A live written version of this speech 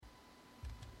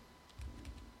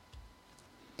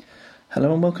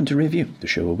Hello and welcome to Review, the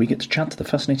show where we get to chat to the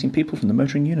fascinating people from the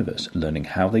motoring universe, learning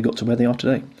how they got to where they are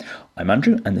today. I'm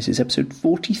Andrew, and this is episode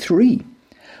 43.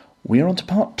 We are on to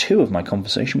part 2 of my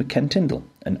conversation with Ken Tyndall,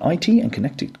 an IT and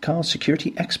connected car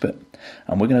security expert,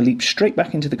 and we're going to leap straight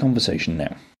back into the conversation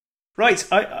now. Right,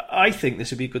 I think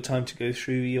this would be a good time to go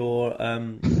through your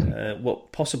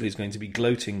what possibly is going to be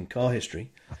gloating car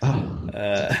history,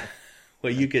 where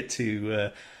you get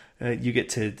to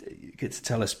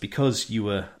tell us, because you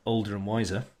were older and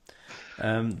wiser,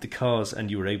 the cars, and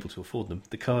you were able to afford them,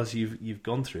 the cars you've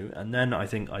gone through, and then I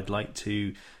think I'd like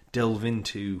to delve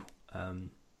into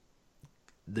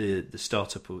the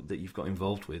startup that you've got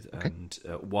involved with, and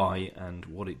why and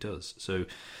what it does. So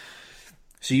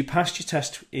you passed your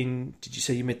test in, did you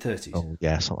say your mid-30s? Oh,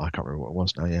 yeah, I can't remember what it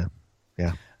was now,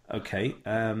 yeah. Okay,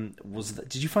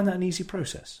 did you find that an easy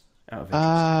process, out of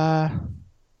interest?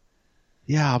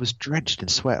 Yeah, I was drenched in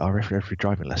sweat after every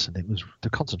driving lesson. It was the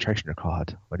concentration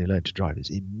required when you learn to drive is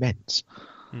immense,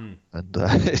 and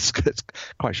it's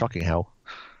quite shocking how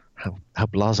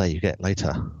blasé you get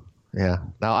later. Yeah,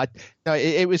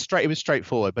 it was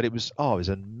straightforward, but it was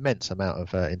an immense amount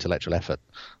of intellectual effort.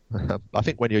 I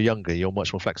think when you're younger, you're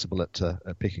much more flexible at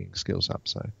picking skills up.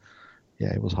 So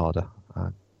yeah, it was harder.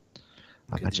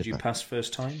 Did you pass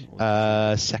first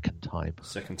time? Second time.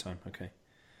 Second time, okay.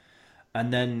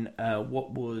 And then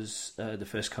what was the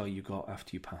first car you got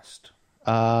after you passed?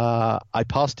 I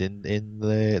passed in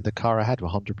the car I had, a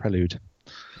Honda Prelude.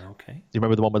 Okay. Do you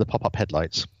remember the one with the pop-up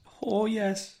headlights? Oh,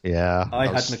 yes. Yeah. I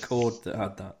had an Accord that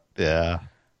had that. Yeah.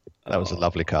 That was a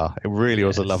lovely car. It really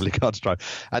was a lovely car to drive.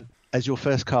 And as your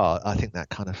first car, I think that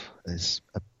kind of is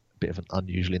a bit of an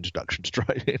unusual introduction to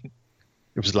driving.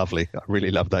 It was lovely. I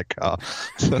really loved that car.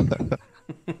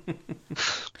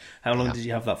 How long did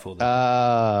you have that for then?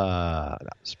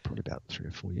 That was probably about 3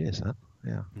 or 4 years, huh?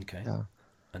 Yeah. Okay. Yeah.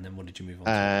 And then what did you move on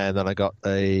to? And then I got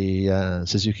a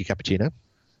Suzuki Cappuccino.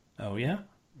 Oh, yeah?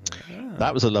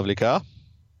 That was a lovely car.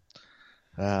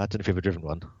 I don't know if you've ever driven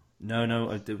one.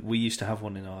 No. We used to have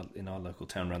one in our local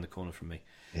town around the corner from me.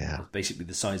 Yeah. Basically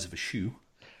the size of a shoe.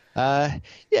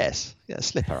 Yes. Yeah, a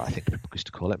slipper, I think people used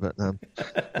to call it. But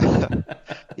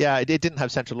yeah, it didn't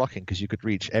have central locking because you could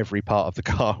reach every part of the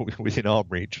car within arm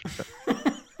reach.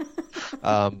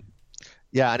 Yeah,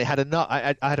 and it had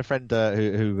I had a friend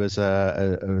who was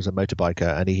a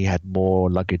motorbiker, and he had more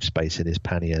luggage space in his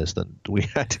panniers than we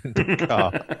had in the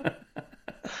car.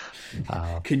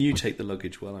 Can you take the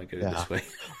luggage while I go this way?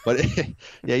 But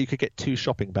yeah, you could get 2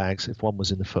 shopping bags if one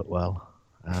was in the footwell.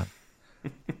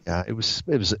 Yeah, it was.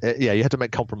 Yeah, you had to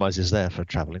make compromises there for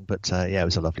travelling, but yeah, it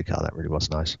was a lovely car. That really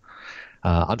was nice.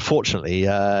 Unfortunately,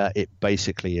 it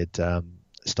basically had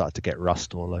started to get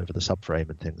rust all over the subframe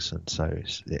and things, and so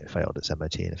it failed its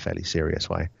MOT in a fairly serious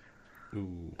way.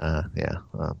 Ooh. Yeah.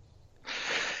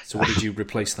 So what did you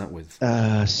replace that with?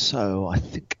 So I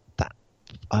think that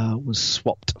was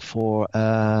swapped for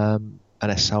an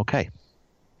SLK.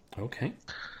 Okay.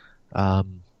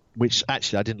 Which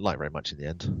actually I didn't like very much in the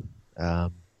end.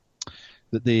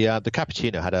 The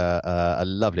Cappuccino had a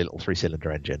lovely little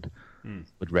 3-cylinder engine,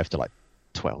 would rev to like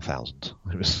 12,000.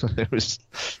 It was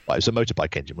a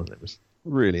motorbike engine, wasn't it? It was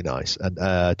really nice and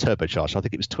turbocharged. I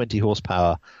think it was 20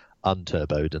 horsepower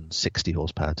unturboed and 60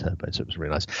 horsepower turbo, so it was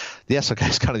really nice. The SLK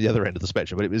is kind of the other end of the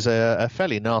spectrum, but it was a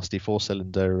fairly nasty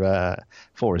 4-cylinder.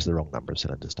 4 is the wrong number of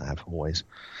cylinders to have always.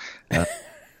 It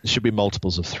should be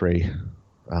multiples of 3.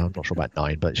 I'm not sure about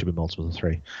 9, but it should be multiples of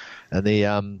 3. And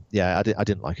I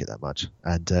didn't like it that much,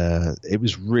 and it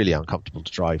was really uncomfortable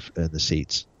to drive in the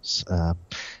seats.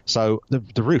 So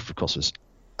the roof, of course, was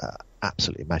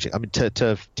absolutely magic. I mean,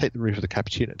 to take the roof of the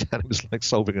Cappuccino down, it was like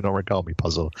solving an origami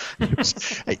puzzle. You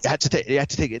had to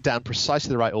take it down precisely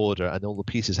the right order, and all the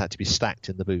pieces had to be stacked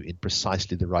in the boot in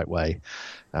precisely the right way.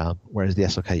 Whereas the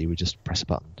SLK, you would just press a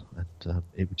button, and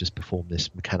it would just perform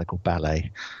this mechanical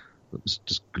ballet. It was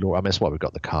just glorious. I mean, that's why we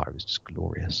got the car. It was just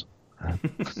glorious.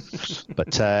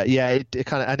 But yeah, it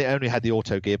kind of, and it only had the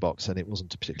auto gearbox, and it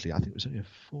wasn't particularly. I think it was only a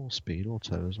 4-speed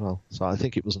auto as well. So I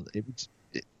think it wasn't. It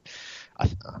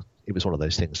was one of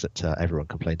those things that everyone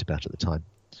complained about at the time.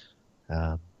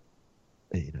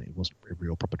 It wasn't a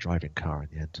real proper driving car in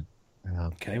the end.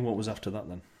 Okay, what was after that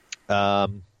then?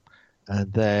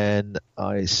 And then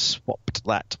I swapped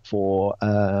that for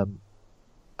an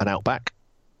Outback.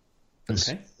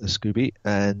 Okay. A Scooby,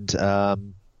 and I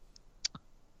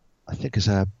think as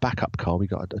a backup car we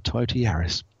got a Toyota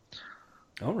Yaris.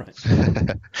 All right.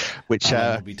 Which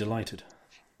I would be delighted.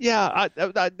 Yeah,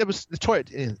 there was the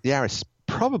Toyota Yaris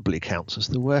probably counts as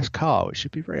the worst car, which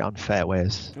should be very unfair way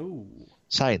of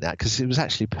saying that, because it was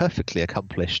actually perfectly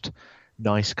accomplished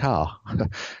nice car.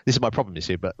 This is my problem, you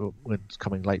see, but when it's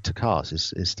coming late to cars,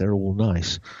 is they're all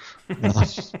nice.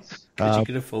 Because you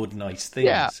can afford nice things.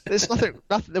 Yeah, there's nothing.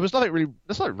 There was nothing really.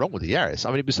 There's nothing wrong with the Yaris.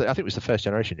 I mean, I think it was the first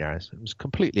generation Yaris. It was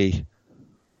completely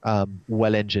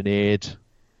well engineered,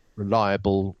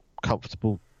 reliable,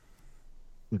 comfortable.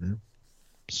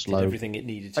 Slow. Did everything it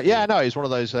needed to. Yeah, no, it's one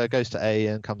of those goes to A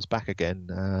and comes back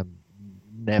again.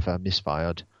 Never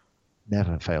misfired,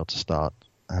 never failed to start.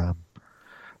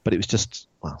 But it was just,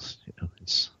 well,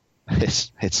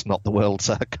 it's not the world's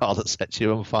car that sets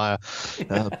you on fire.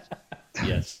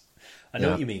 Yes, I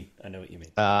know what you mean. And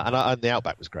the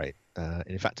Outback was great.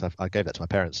 In fact, I gave that to my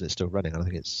parents, and it's still running. And I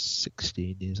think it's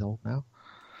 16 years old now.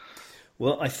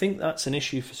 Well, I think that's an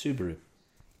issue for Subaru.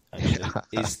 Actually,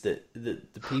 is that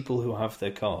the people who have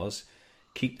their cars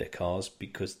keep their cars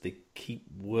because they keep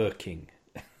working.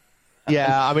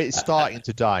 Yeah, I mean it's starting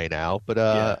to die now, but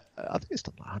I think it's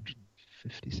done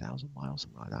 150,000 miles,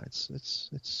 something like that.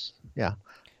 It's yeah.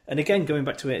 And again, going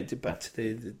back to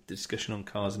the discussion on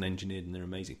cars and engineered, and they're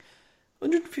amazing.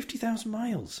 150,000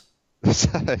 miles.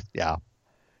 Yeah.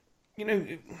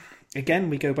 Again,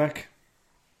 we go back.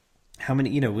 How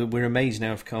many? We're amazed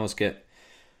now if cars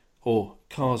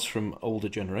from older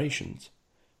generations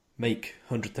make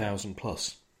 100,000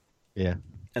 plus. Yeah.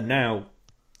 And now,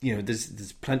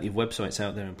 there's plenty of websites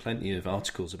out there and plenty of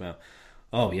articles about,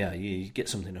 oh yeah, you get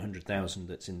something 100,000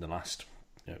 that's in the last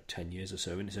 10 years or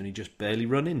so, and it's only just barely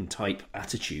running type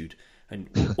attitude.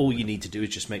 And all you need to do is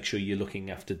just make sure you're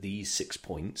looking after these 6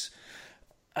 points,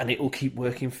 and it will keep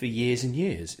working for years and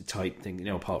years type thing.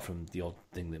 Apart from the odd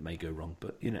thing that may go wrong,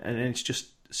 but and it's just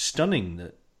stunning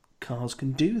that cars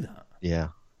can do that. Yeah.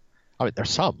 I mean, there's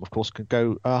some, of course, can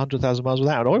go 100,000 miles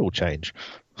without an oil change.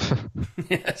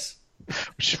 Yes.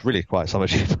 Which is really quite some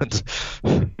achievement.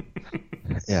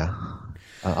 Yeah.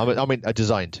 I mean, a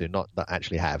design to, not that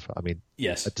actually have. I mean,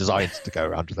 yes. A design to go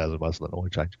 100,000 miles without an oil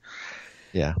change.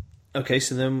 Yeah. Okay,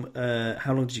 so then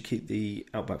how long did you keep the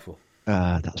Outback for?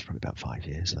 That was probably about 5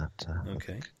 years.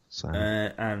 Okay. So.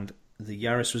 And the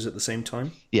Yaris was at the same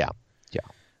time? Yeah.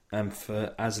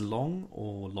 For as long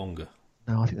or longer?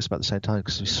 No, I think it's about the same time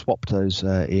because we swapped those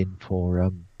in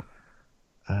for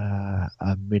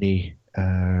a Mini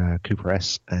Cooper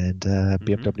S and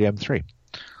BMW M3.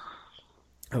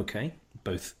 Okay,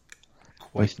 both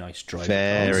quite nice driving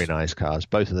very cars. Nice cars.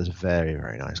 Both of those are very,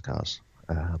 very nice cars.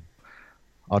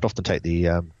 I'd often take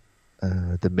the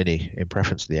Mini in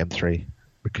preference to the M3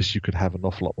 because you could have an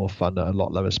awful lot more fun at a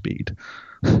lot lower speed.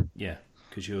 Yeah.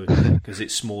 Because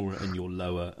it's smaller and you're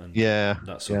lower and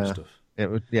that sort of stuff. It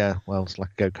would, well, it's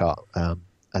like a go-kart.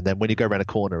 And then when you go around a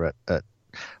corner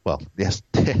well, yes,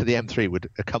 the M3 would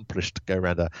accomplish to go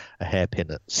around a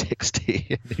hairpin at 60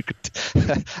 and, you could,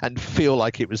 and feel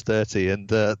like it was 30, and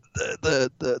the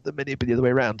Mini would be the other way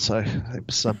around. So it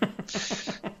was,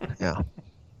 yeah.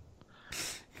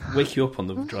 Wake you up on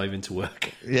the drive into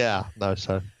work. Yeah, no,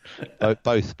 so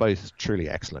both truly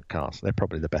excellent cars. They're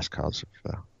probably the best cars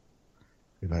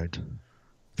we've owned.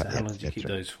 So how long did you keep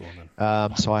those for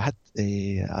then? So I had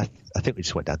I think we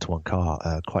just went down to one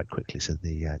car quite quickly. So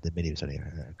the Mini was only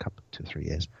a couple 2 or 3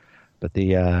 years, but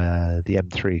the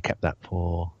M3 kept that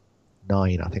for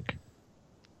 9, I think,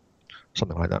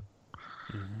 something like that.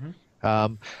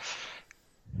 Mm-hmm.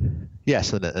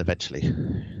 Yes, and then eventually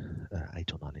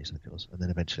 8 or 9 years, I think it was, and then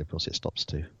eventually, of course, it stops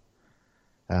too.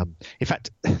 In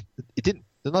fact, it didn't.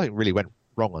 Nothing really went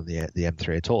wrong on the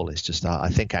M3 at all. It's just I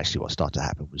think actually what started to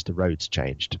happen was the roads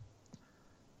changed.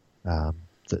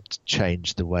 That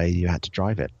changed the way you had to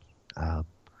drive it.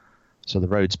 So the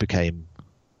roads became.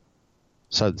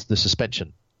 So the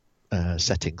suspension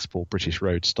settings for British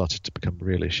roads started to become a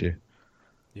real issue.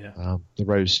 Yeah. The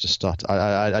roads just started.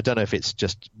 I don't know if it's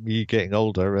just me getting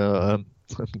older,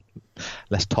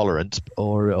 less tolerant,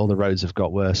 or the roads have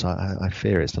got worse. I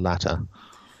fear it's the latter.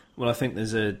 Well, I think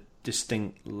there's a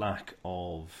distinct lack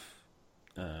of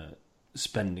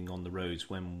spending on the roads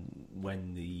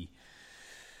when the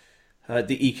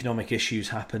economic issues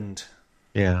happened.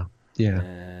 Yeah.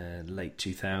 Late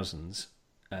 2000s.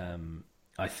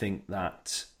 I think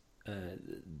that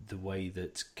the way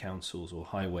that councils or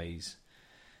highways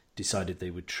decided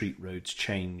they would treat roads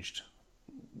changed.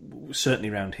 Certainly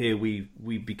around here,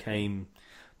 we became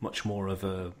much more of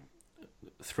a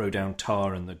throw down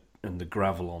tar and the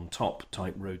gravel on top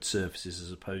type road surfaces,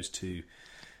 as opposed to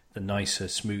the nicer,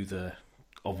 smoother,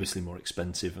 obviously more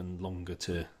expensive and longer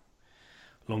to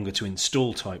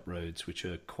install type roads, which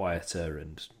are quieter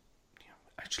and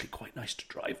actually quite nice to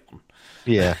drive on.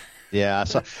 Yeah.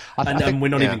 So and we're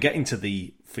not even getting to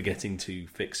the forgetting to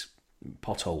fix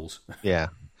potholes. Yeah.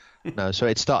 No, so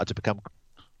it started to become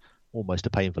almost a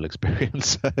painful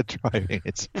experience driving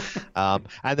it. And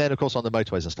then, of course, on the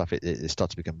motorways and stuff, it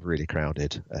starts to become really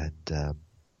crowded, and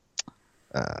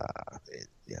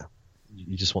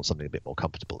you just want something a bit more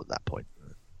comfortable at that point.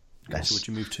 So what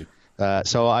you move to?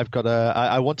 So I've got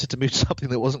I wanted to move to something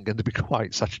that wasn't going to be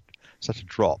quite such a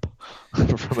drop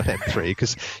from an M3,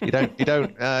 because you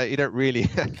don't really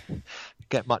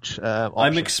get much.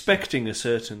 I'm expecting a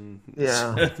certain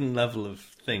level of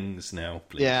things now.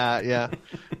 Please. Yeah.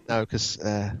 No, because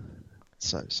I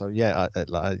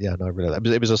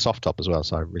really. It was a soft top as well,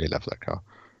 so I really loved that car.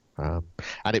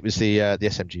 And it was the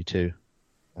SMG2.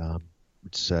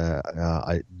 Which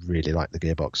I really like the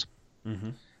gearbox.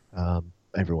 Mm-hmm.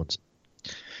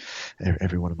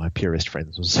 Every one of my purist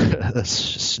friends was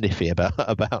sniffy about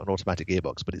an automatic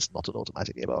gearbox, but it's not an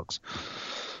automatic gearbox.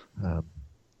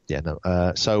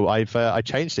 So I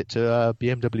changed it to a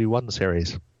BMW 1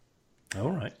 Series.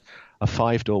 All right. A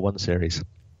 5-door 1 Series.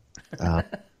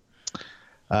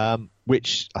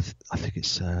 Which I think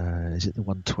it's is it the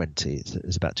 120?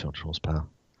 It's about 200 horsepower.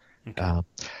 Okay.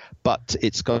 But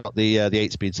it's got the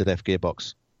 8-speed ZF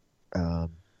gearbox.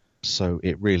 So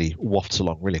it really wafts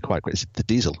along really quite quick. It's the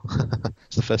diesel.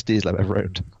 It's the first diesel I've ever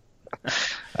owned.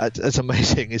 It's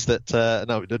amazing is that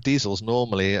the diesels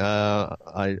normally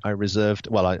I reserved.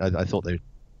 Well, I thought they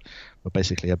were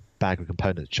basically a bag of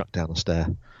components chucked down a stair.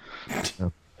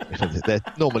 They're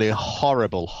normally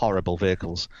horrible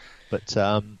vehicles, but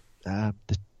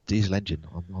the diesel engine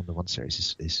on the 1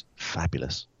 Series is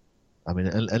fabulous. I mean,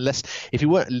 if you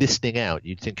weren't listening out,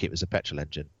 you'd think it was a petrol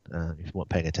engine if you weren't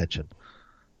paying attention.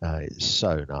 It's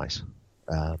so nice.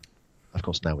 Of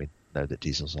course, now we know that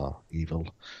diesels are evil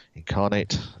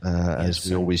incarnate, as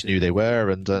we always knew they were,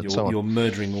 and so on. You're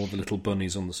murdering all the little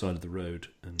bunnies on the side of the road.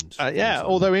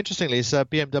 Although interestingly,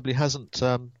 BMW hasn't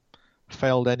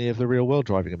failed any of the real-world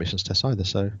driving emissions tests either.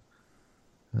 So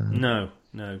no.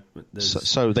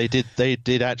 So they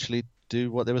did actually do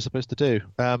what they were supposed to do.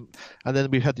 And then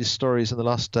we've had these stories in the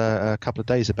last couple of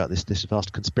days about this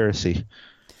vast conspiracy.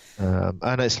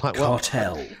 And it's like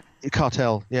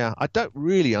cartel. Yeah, I don't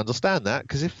really understand that,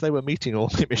 because if they were meeting all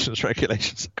the emissions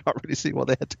regulations, I can't really see what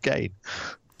they had to gain.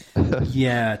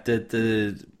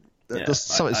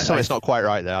 Something's not quite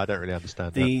right there. I don't really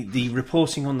understand the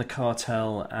reporting on the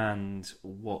cartel and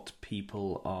what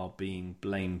people are being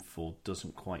blamed for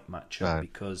doesn't quite match up,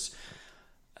 because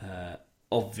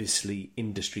obviously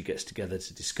industry gets together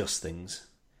to discuss things,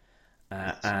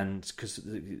 and because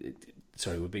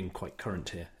we're being quite current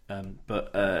here,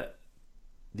 but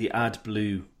the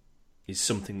AdBlue is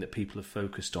something that people have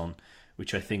focused on,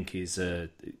 which I think is a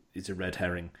red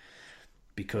herring,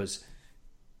 because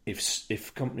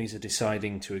if companies are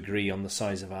deciding to agree on the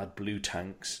size of AdBlue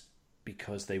tanks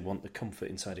because they want the comfort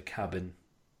inside a cabin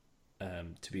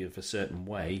to be of a certain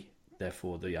way,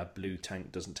 therefore the AdBlue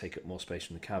tank doesn't take up more space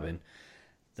from the cabin,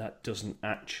 that doesn't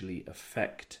actually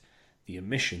affect the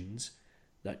emissions.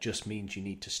 That just means you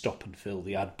need to stop and fill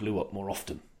the AdBlue up more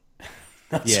often.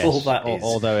 That's all that is.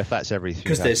 Although if that's everything,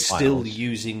 because they're still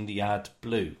using the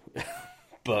AdBlue,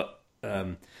 but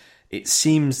it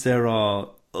seems there are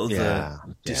other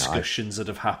discussions that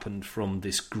have happened from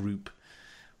this group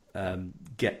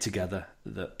get together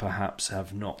that perhaps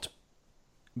have not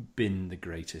been the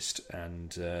greatest,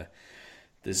 and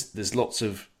there's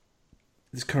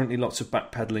currently lots of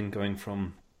backpedaling going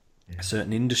from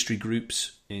certain industry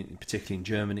groups, particularly in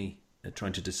Germany,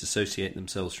 trying to disassociate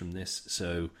themselves from this.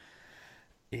 So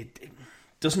it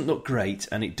doesn't look great,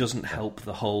 and it doesn't help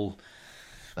the whole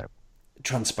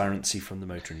transparency from the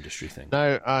motor industry thing.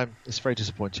 No, it's very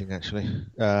disappointing, actually,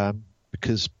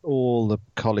 because all the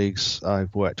colleagues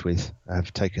I've worked with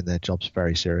have taken their jobs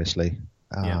very seriously,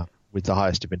 with the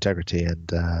highest of integrity, and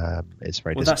it's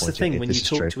very disappointing. Well, that's the thing. When you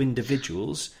talk to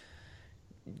individuals,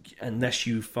 unless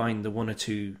you find the one or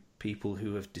two people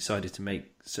who have decided to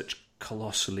make such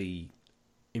colossally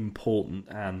important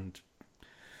and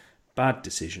bad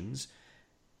decisions,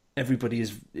 everybody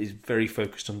is very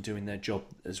focused on doing their job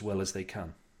as well as they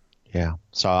can. Yeah.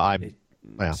 So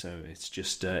So it's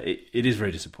just it is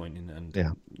very disappointing, and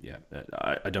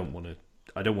I don't want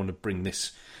to bring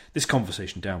this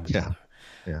conversation down with you.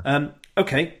 Yeah.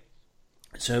 Okay.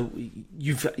 So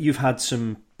you've had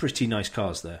some pretty nice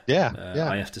cars there. Yeah.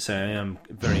 I have to say I am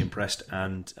very impressed,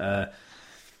 and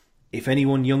if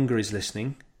anyone younger is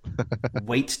listening,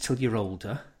 wait till you're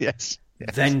older. Yes.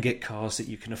 Then get cars that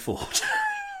you can afford.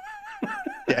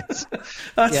 Yes.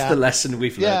 That's Yeah. the lesson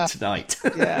we've learned tonight.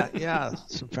 Yeah.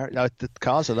 The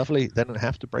cars are lovely. They don't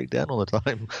have to break down all the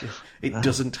time. It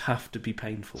doesn't have to be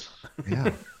painful.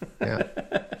 Yeah.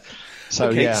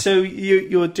 So Okay, so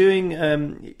you're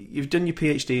doing, you've done your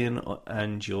PhD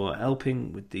and you're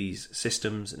helping with these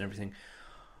systems and everything.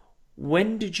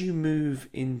 When did you move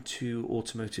into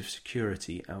automotive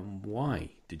security, and why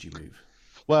did you move?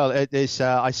 Well,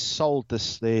 I sold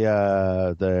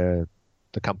the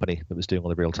company that was doing all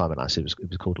the real time analysis. It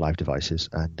was called Live Devices,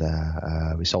 and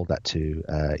we sold that to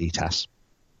ETAS,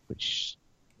 which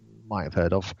you might have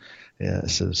heard of. Yeah,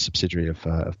 it's a subsidiary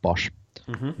of Bosch.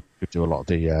 Mm-hmm. We do a lot of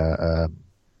the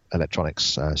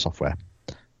electronics software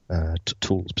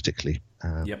tools, particularly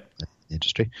in the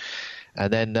industry.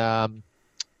 And then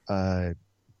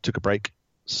took a break,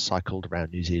 cycled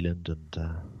around New Zealand, and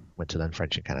went to learn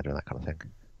French in Canada and that kind of thing.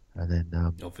 And then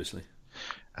obviously.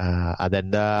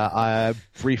 I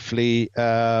briefly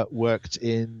worked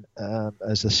in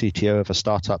as a CTO of a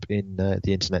startup in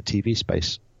the internet TV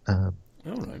space. All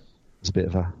right. It's a bit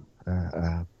of a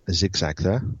zigzag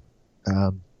there.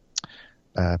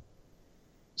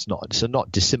 It's a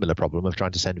not dissimilar problem of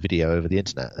trying to send video over the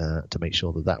internet to make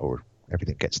sure that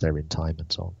everything gets there in time and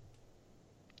so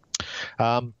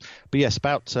on. But yes,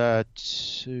 about 3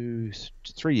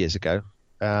 years ago,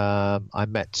 I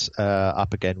met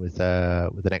up again with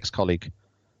an ex-colleague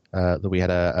that we had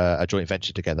a joint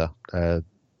venture together,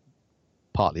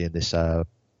 partly in this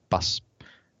bus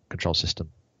control system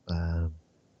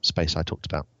space I talked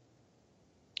about,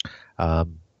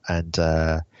 and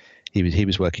he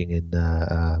was working in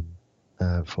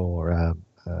for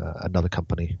another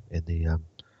company in the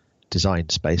design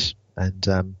space,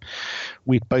 and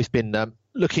we'd both been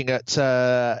looking at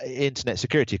internet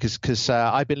security because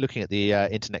I've been looking at the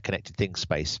internet connected things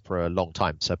space for a long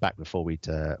time. So back before we'd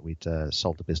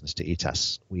sold the business to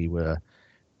ETAS, we were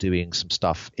doing some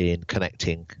stuff in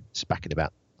connecting. It's back in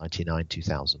about 1999,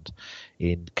 2000,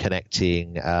 in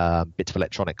connecting bits of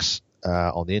electronics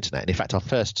on the internet. And in fact, our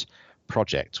first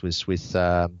project was with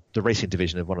the racing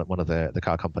division of one of the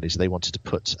car companies. They wanted to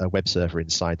put a web server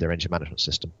inside their engine management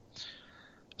system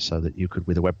so that you could,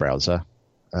 with a web browser,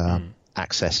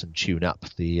 access and tune up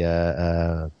the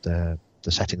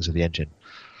settings of the engine.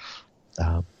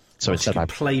 So instead, you could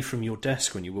play from your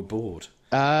desk when you were bored.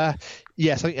 Yes,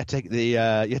 I think you had to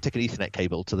take an Ethernet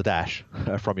cable to the dash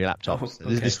from your laptop. Oh,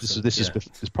 okay. This is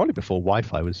probably before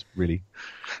Wi-Fi was really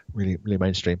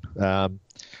mainstream.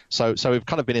 So we've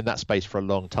kind of been in that space for a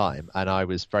long time, and I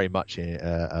was very much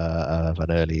of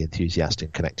an early enthusiast in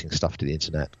connecting stuff to the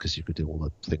internet because you could do all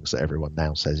the things that everyone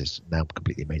now says is now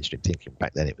completely mainstream thinking.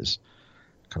 Back then, it was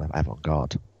kind of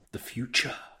avant-garde. The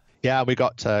future. Yeah, we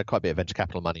got quite a bit of venture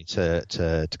capital money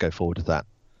to go forward with that.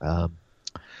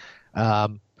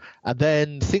 And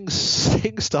then things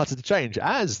started to change.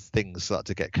 As things started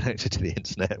to get connected to the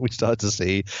internet, we started to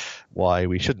see why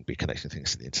we shouldn't be connecting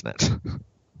things to the internet.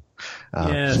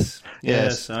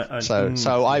 Yes.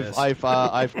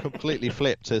 I've completely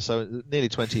flipped. So nearly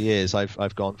 20 years,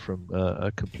 I've gone from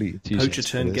a complete enthusiast. Poacher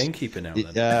turned gamekeeper now.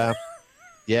 Then.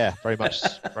 Yeah, very much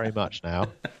now.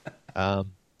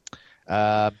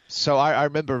 So I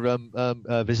remember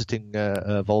visiting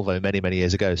Volvo many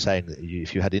years ago, saying that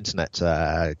if you had internet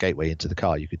gateway into the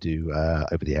car, you could do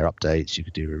over-the-air updates, you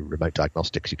could do remote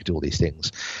diagnostics, you could do all these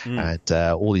things, and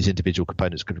all these individual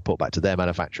components could report back to their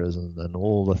manufacturers and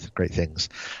all the great things.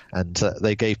 And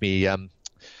they gave me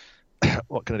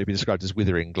what can only be described as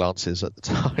withering glances at the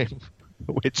time,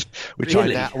 which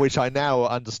really? I now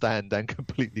understand and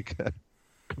completely.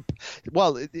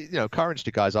 Well, car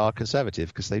industry guys are conservative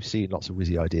because they've seen lots of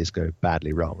whizzy ideas go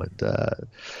badly wrong. And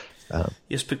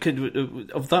yes, but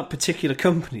of that particular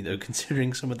company, though,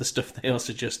 considering some of the stuff they are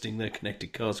suggesting their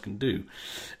connected cars can do.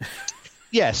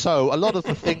 Yeah, so a lot of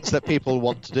the things that people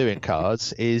want to do in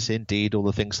cars is indeed all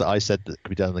the things that I said that could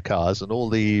be done in the cars, and all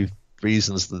the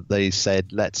reasons that they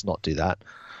said let's not do that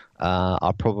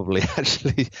are probably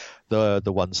actually the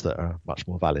ones that are much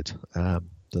more valid than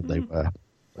they were.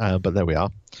 But there we are.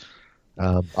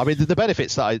 I mean, the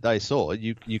benefits that I saw,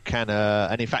 you can,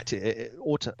 and in fact,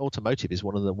 automotive is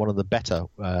one of the better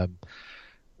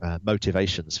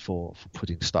motivations for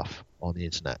putting stuff on the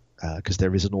internet, because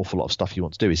there is an awful lot of stuff you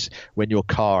want to do. Is when your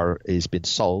car is been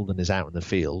sold and is out in the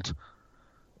field,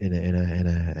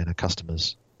 in a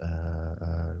customer's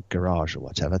garage or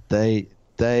whatever, they're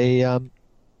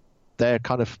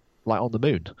kind of like on the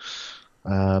moon.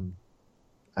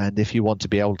 And if you want to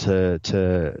be able to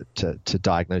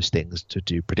diagnose things, to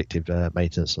do predictive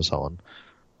maintenance and so on,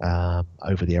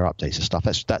 over-the-air updates and stuff,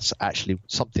 that's actually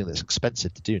something that's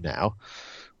expensive to do now,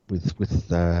 with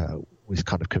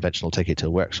kind of conventional take it to a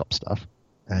workshop stuff.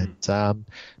 And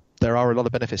there are a lot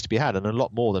of benefits to be had, and a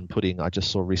lot more than putting. I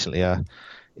just saw recently a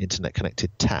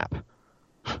internet-connected tap,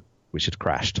 which had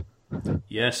crashed.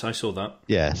 Yes, I saw that.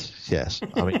 Yes.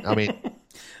 I mean,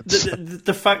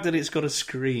 the fact that it's got a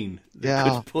screen that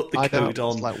could put the code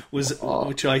on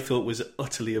which I thought was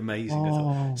utterly amazing. I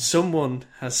thought, someone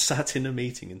has sat in a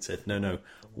meeting and said, no,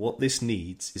 what this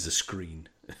needs is a screen.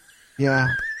 Yeah.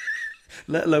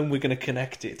 Let alone we're going to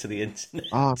connect it to the internet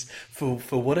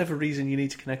for whatever reason you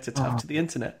need to connect a tap to the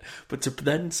internet. But to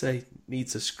then say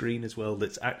needs a screen as well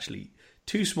that's actually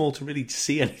too small to really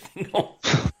see anything on.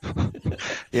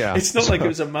 Yeah, it's not like it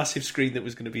was a massive screen that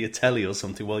was going to be a telly or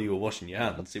something while you were washing your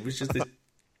hands. It was just this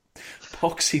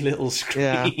poxy little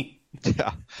screen.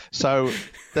 Yeah. So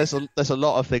there's a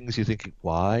lot of things you think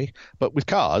why, but with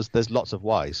cars there's lots of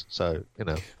whys. So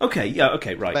Okay.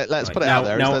 Right. Let's put it out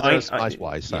there. There's nice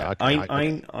whys. So yeah,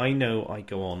 I know I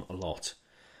go on a lot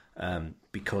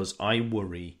because I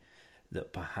worry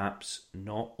that perhaps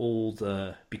not all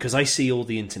because I see all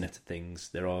the internet of things.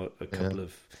 There are a couple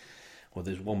of. Well,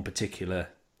 there's one particular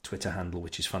Twitter handle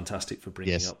which is fantastic for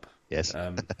bringing up. Yes.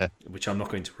 Which I'm not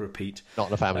going to repeat. Not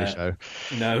on a family show.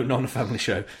 No, not on a family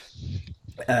show.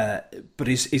 But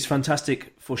is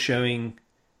fantastic for showing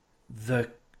the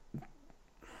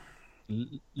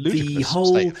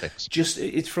whole.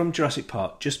 It's from Jurassic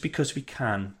Park. Just because we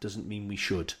can doesn't mean we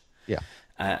should. Yeah.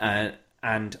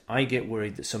 And I get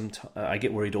worried that I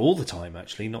get worried all the time.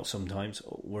 Actually, not sometimes.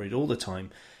 Worried all the time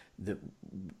that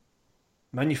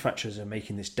manufacturers are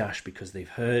making this dash because they've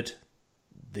heard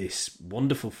this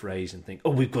wonderful phrase and think,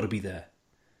 "Oh, we've got to be there."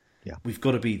 Yeah, we've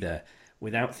got to be there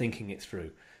without thinking it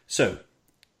through. So,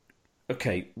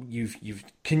 okay,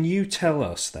 can you tell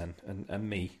us then, and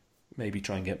me, maybe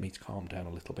try and get me to calm down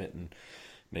a little bit and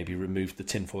maybe remove the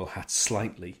tinfoil hat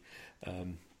slightly.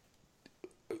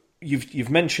 You've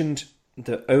mentioned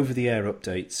that over-the-air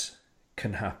updates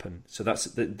can happen. So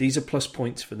these are plus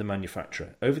points for the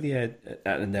manufacturer. Over the air,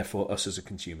 and therefore us as a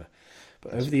consumer.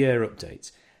 But over the air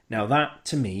updates. Now that,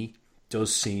 to me,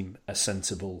 does seem a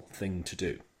sensible thing to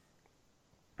do.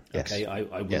 Yes. Okay,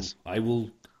 Yes. I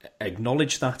will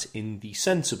acknowledge that in the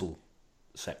sensible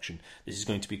section. This is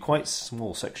going to be quite a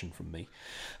small section from me.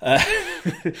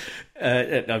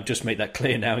 I'll just make that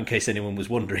clear now in case anyone was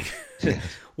wondering. Yes.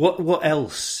 What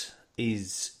else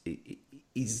is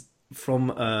from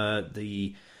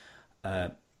the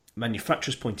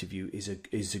manufacturer's point of view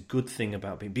is a good thing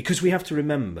about being, because we have to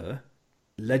remember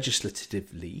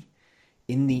legislatively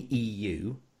in the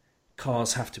EU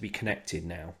cars have to be connected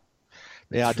now.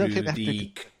 Yeah, I don't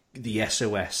think the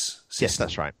SOS system. Yes,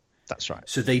 that's right. That's right.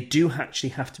 So they do actually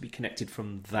have to be connected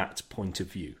from that point of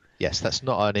view. Yes, that's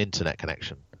not an internet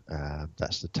connection.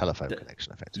 That's the telephone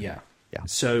connection, effectively. Yeah. Yeah.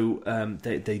 So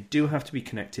they do have to be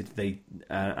connected.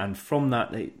 And from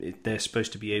that they're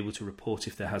supposed to be able to report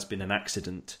if there has been an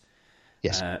accident.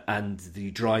 Yes. And the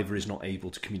driver is not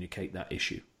able to communicate that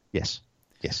issue. Yes.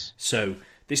 Yes. So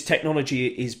this technology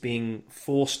is being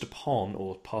forced upon,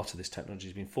 or part of this technology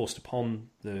is being forced upon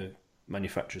the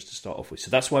manufacturers to start off with.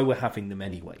 So that's why we're having them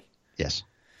anyway. Yes.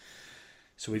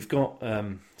 So we've got,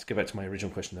 let's go back to my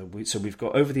original question though. So we've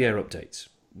got over-the-air updates.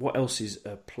 What else is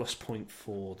a plus point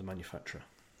for the manufacturer?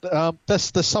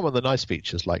 There's some of the nice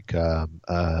features like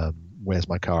where's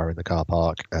my car in the car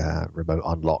park, remote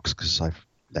unlocks because I've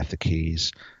left the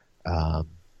keys.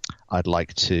 I'd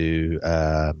like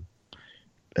to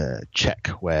check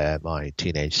where my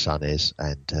teenage son is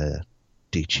and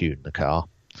detune the car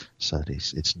so that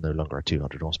it's no longer a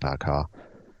 200 horsepower car.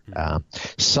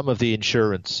 Some of the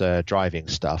insurance driving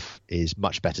stuff is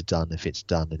much better done if it's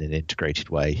done in an integrated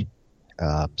way,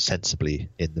 sensibly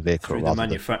in the vehicle. Through the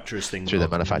manufacturer's thing. Through the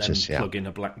manufacturer's, yeah. Plug in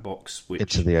a black box.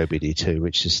 Into the OBD2,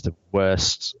 which is the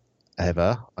worst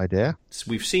ever idea. So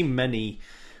we've seen many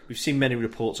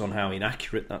reports on how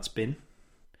inaccurate that's been.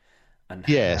 And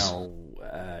yes. How,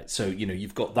 so,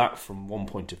 you've got that from one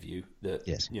point of view that,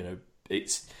 yes.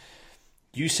 It's,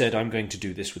 you said, I'm going to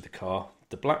do this with the car.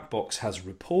 The black box has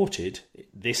reported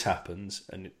this happens,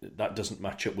 and that doesn't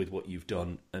match up with what you've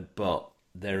done. But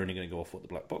they're only going to go off what the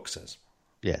black box says.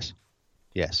 Yes,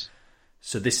 yes.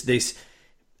 So this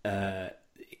by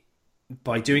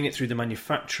doing it through the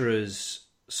manufacturer's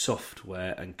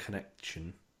software and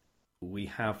connection, we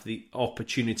have the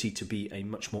opportunity to be a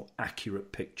much more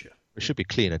accurate picture. It should be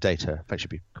cleaner data. It should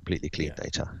be completely clean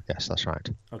data. Yes, that's right.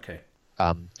 Okay.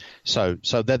 So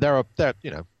there are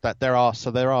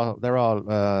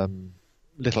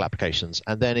little applications,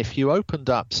 and then if you opened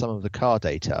up some of the car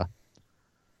data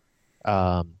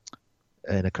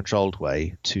in a controlled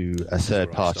way to a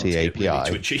third-party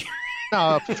API,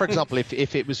 No, for example,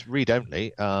 if it was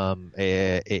read-only,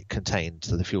 it contained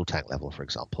the fuel tank level, for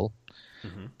example,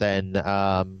 then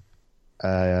or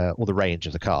the range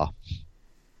of the car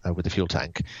with the fuel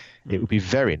tank. It would be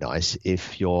very nice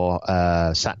if your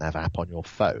sat-nav app on your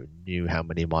phone knew how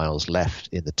many miles left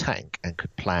in the tank and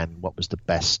could plan what was the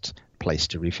best place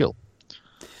to refuel.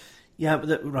 Yeah,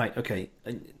 but right, okay.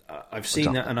 I've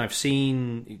seen that, and I've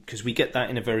seen, because we get that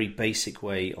in a very basic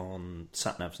way on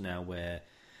sat-navs now, where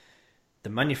the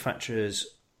manufacturers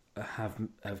have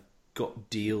got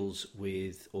deals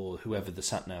with, or whoever the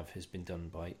sat-nav has been done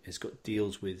by, has got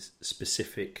deals with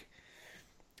specific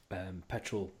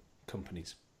petrol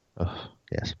companies. Oh,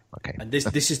 yes. Okay. And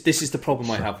this is the problem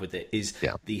I have with it, is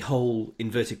the whole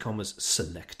inverted commas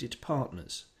selected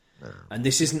partners. And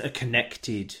this isn't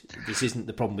this isn't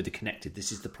the problem with the connected,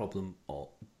 this is the problem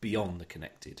beyond the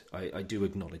connected. I do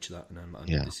acknowledge that, and I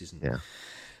know this isn't. Yeah.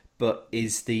 But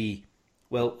is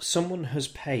someone has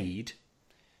paid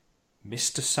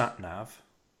Mr. Satnav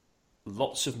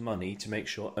lots of money to make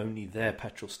sure only their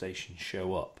petrol stations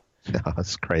show up.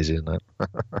 That's crazy, isn't it?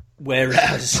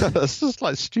 Whereas that's just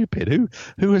like stupid.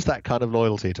 Who has that kind of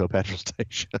loyalty to a petrol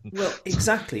station? Well,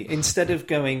 exactly. Instead of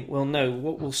going, well, no,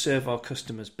 what will serve our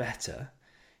customers better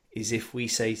is if we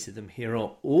say to them, here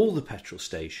are all the petrol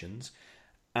stations,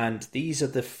 and these are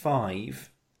the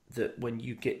 5 that when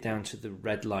you get down to the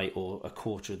red light or a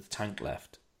quarter of the tank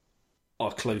left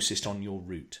are closest on your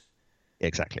route.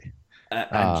 Exactly.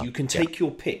 And you can take your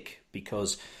pick,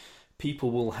 because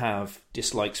people will have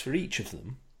dislikes for each of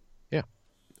them,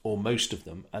 or most of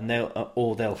them, and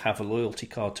they'll have a loyalty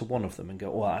card to one of them and go,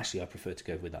 well, actually, I prefer to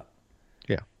go with that.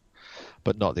 Yeah,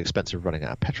 but not at the expense of running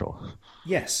out of petrol.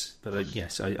 Yes, but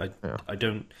I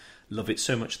don't love it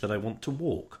so much that I want to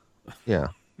walk. Yeah.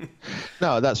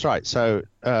 No, that's right. So,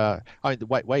 the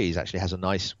Waze actually has a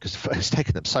nice, because it's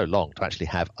taken them so long to actually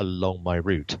have along my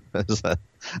route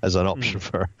as an option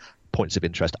for points of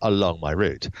interest along my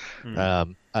route.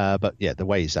 But yeah, the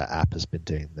Waze app has been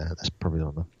doing that. That's probably one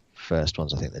of the first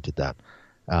ones I think that did that.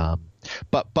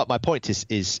 But my point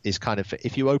is kind of,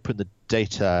 if you open the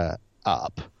data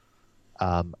up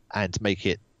and make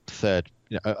it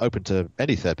open to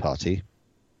any third party,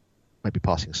 maybe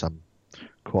passing some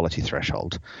quality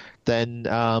threshold, then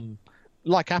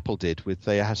like Apple did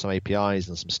they have some APIs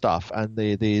and some stuff, and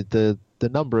the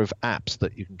number of apps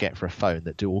that you can get for a phone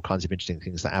that do all kinds of interesting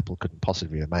things that Apple couldn't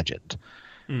possibly have imagined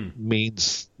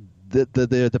means that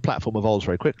the platform evolves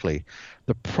very quickly.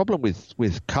 The problem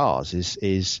with cars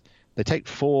is they take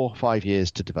 4 or 5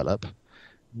 years to develop.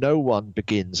 No one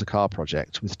begins a car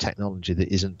project with technology that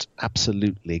isn't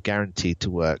absolutely guaranteed to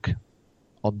work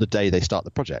on the day they start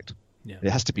the project. Yeah.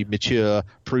 It has to be mature,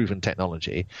 proven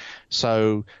technology.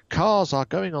 So cars are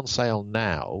going on sale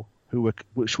now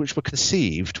which were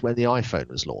conceived when the iPhone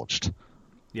was launched.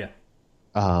 Yeah.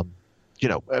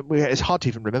 It's hard to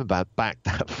even remember back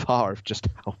that far of just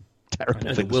how terrible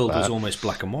things the world were. was almost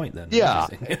black and white then. Yeah,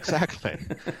 exactly.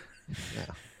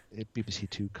 Yeah. BBC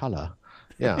Two colour.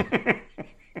 Yeah.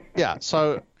 Yeah.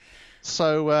 So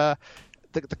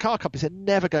the car companies are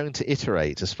never going to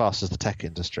iterate as fast as the tech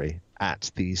industry at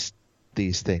these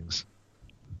things.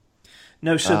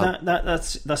 No, so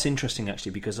that's interesting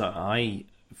actually, because I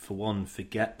for one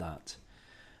forget that,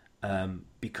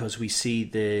 because we see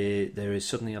there is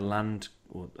suddenly a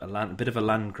bit of a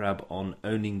land grab on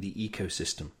owning the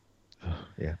ecosystem.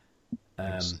 Yeah.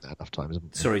 Enough time, isn't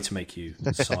it? Sorry to make you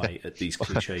sigh at these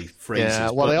cliche phrases. Yeah,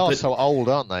 well, they are so old,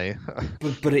 aren't they?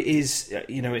 but it is,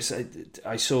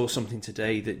 I saw something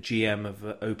today that GM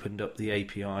have opened up the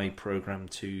API program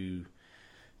to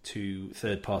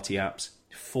third-party apps.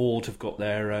 Ford have got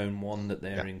their own one that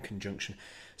they're in conjunction.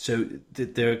 So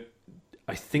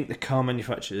I think the car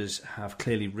manufacturers have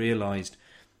clearly realised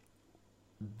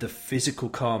the physical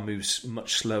car moves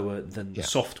much slower than the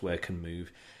software can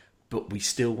move, but we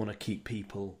still want to keep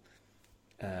people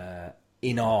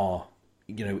in our,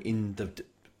 in the,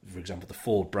 for example, the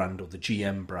Ford brand or the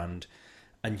GM brand,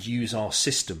 and use our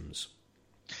systems.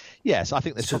 Yes, I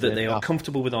think so that they are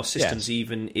comfortable with our systems,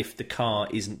 even if the car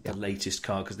isn't the latest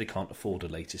car, because they can't afford a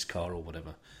latest car or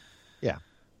whatever. Yeah,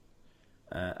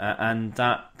 and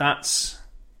that's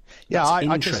I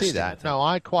can see that. No,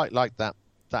 I quite like that.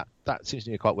 That seems to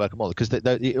me quite workable, because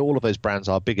all of those brands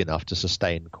are big enough to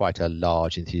sustain quite a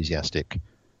large, enthusiastic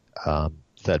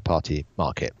third-party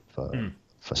market for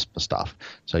stuff.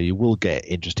 So you will get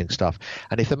interesting stuff.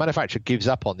 And if the manufacturer gives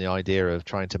up on the idea of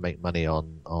trying to make money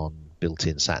on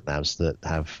built-in sat-navs that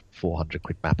have 400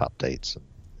 quick map updates,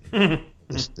 and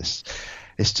this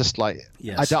it's just like,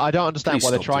 I don't understand why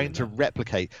they're trying to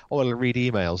replicate. I'll read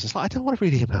emails. It's like, I don't want to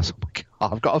read emails. Oh my God.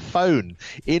 I've got a phone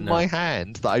in No. my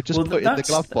hand that I just Well, put in the that's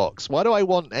glove box. Why do I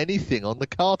want anything on the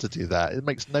car to do that? It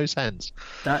makes no sense.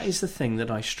 That is the thing that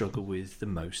I struggle with the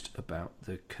most about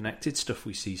the connected stuff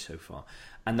we see so far.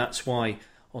 And that's why,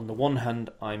 on the one hand,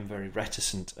 I'm very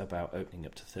reticent about opening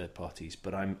up to third parties,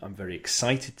 but I'm very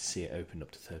excited to see it open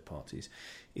up to third parties,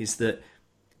 is that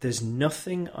there's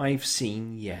nothing I've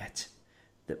seen yet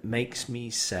that makes me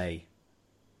say,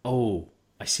 oh,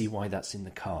 I see why that's in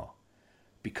the car.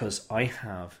 Because I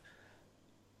have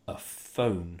a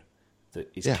phone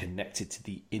that is connected to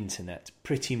the internet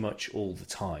pretty much all the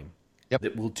time. Yep.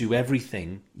 That will do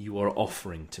everything you are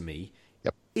offering to me.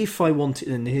 Yep. If I wanted,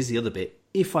 and here's the other bit,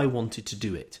 if I wanted to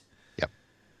do it. Yep.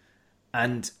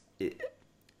 And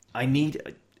I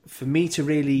need, for me to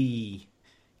really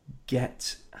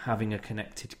get having a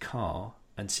connected car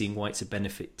and seeing why it's a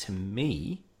benefit to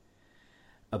me,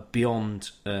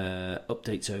 beyond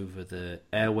updates over the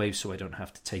airwaves, so I don't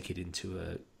have to take it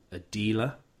into a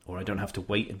dealer, or I don't have to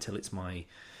wait until it's my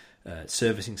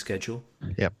servicing schedule.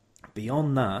 Yep.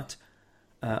 Beyond that,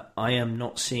 I am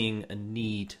not seeing a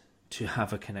need to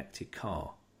have a connected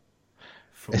car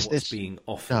from what's being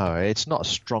offered. No, it's not a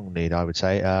strong need, I would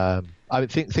say. I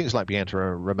would think things like being able to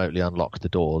remotely unlock the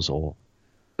doors or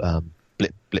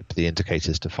blip the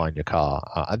indicators to find your car,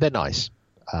 they're nice.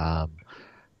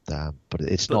 But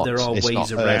it's not. There are it's ways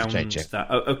not around earth-changing. that.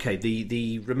 Oh, okay,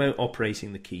 the remote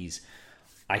operating the keys,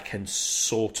 I can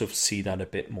sort of see that a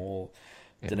bit more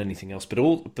than anything else. But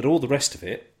all the rest of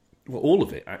it, well, all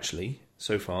of it actually,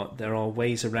 so far, there are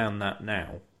ways around that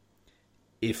now.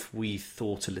 If we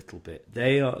thought a little bit,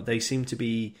 they seem to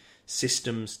be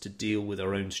systems to deal with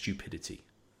our own stupidity.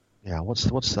 Yeah, what's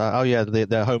that? Oh yeah, the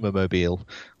Homomobile,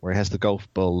 where he has the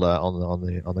golf ball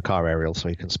on the car aerial, so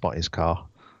he can spot his car.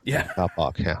 Yeah, Car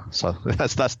park. Yeah, so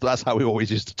that's how we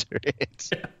always used to do it.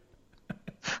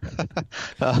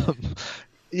 I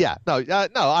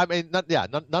mean,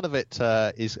 none of it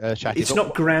is chatty. it's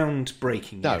not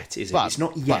groundbreaking yet, is it? But, it's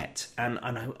not yet, and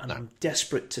I'm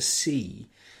desperate to see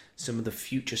some of the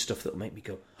future stuff that will make me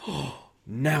go, oh,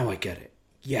 now I get it.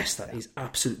 Yes, that is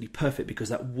absolutely perfect, because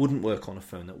that wouldn't work on a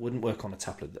phone, that wouldn't work on a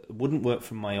tablet, that wouldn't work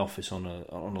from my office on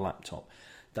a laptop.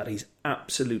 That is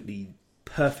absolutely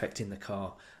perfect in the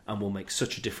car and will make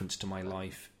such a difference to my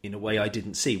life in a way I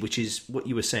didn't see, which is what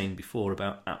you were saying before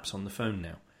about apps on the phone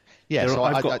now. Yeah,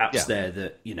 I've got apps there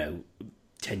that,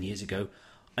 10 years ago,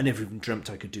 I never even dreamt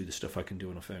I could do the stuff I can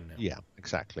do on a phone now. Yeah,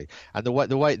 exactly. And the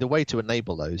way to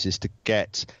enable those is to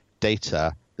get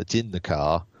data that's in the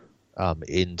car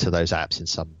into those apps in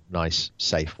some nice,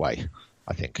 safe way,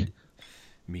 I think.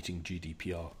 Meeting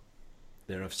GDPR.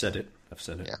 There, I've said it.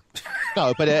 Yeah.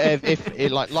 No, but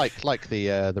if like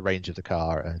the range of the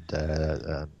car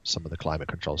and some of the climate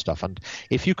control stuff, and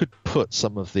if you could put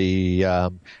some of the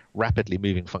rapidly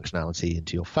moving functionality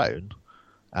into your phone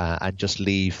and just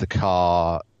leave the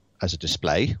car as a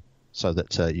display, so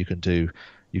that you could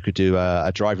do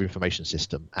a driver information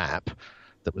system app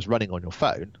that was running on your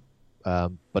phone,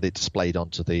 but it displayed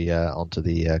onto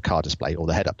the car display or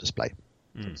the head-up display.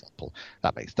 For example,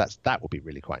 that would be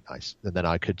really quite nice. And then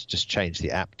I could just change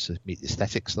the app to meet the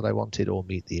aesthetics that I wanted or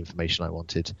meet the information I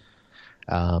wanted.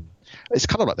 It's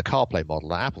kind of like the CarPlay model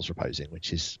that Apple's proposing,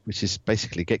 which is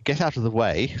basically get out of the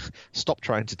way, stop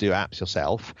trying to do apps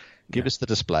yourself, give us the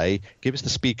display, give us the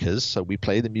speakers, so we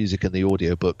play the music and the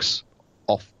audiobooks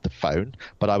off the phone,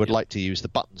 but I would like to use the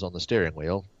buttons on the steering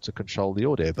wheel to control the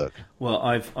audiobook. Well,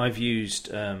 I've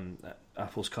used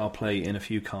Apple's CarPlay in a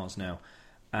few cars now,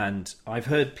 and I've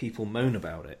heard people moan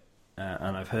about it,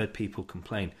 and I've heard people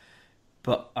complain.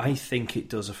 But I think it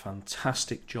does a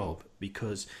fantastic job,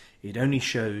 because it only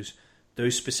shows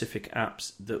those specific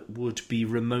apps that would be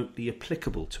remotely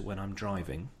applicable to when I'm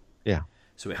driving. Yeah.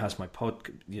 So it has my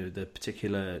the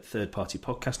particular third-party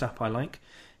podcast app I like.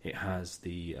 It has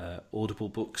the Audible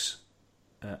Books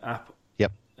app.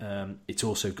 Yep. It's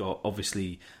also got,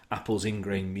 obviously, Apple's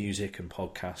ingrained music and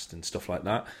podcast and stuff like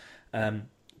that.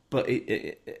 But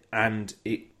it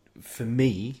for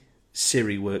me,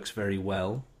 Siri works very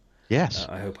well. Yes.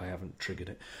 I hope I haven't triggered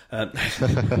it. I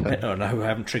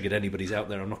haven't triggered anybody's out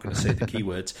there. I'm not going to say the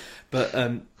keywords. But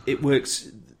it works.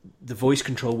 The voice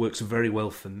control works very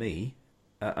well for me.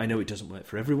 I know it doesn't work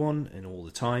for everyone in all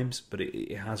the times, but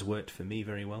it has worked for me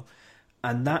very well.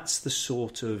 And that's the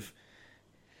sort of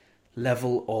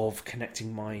level of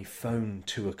connecting my phone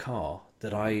to a car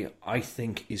that I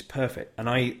think is perfect.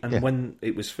 And when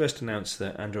it was first announced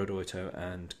that Android Auto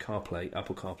and CarPlay,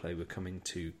 Apple CarPlay, were coming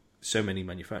to so many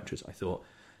manufacturers, I thought,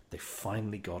 they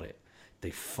finally got it.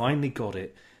 They finally got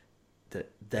it,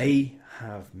 that they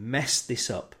have messed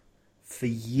this up for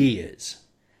years.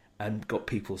 and got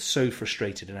people so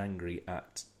frustrated and angry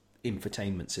at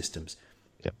infotainment systems.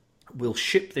 Yep. We'll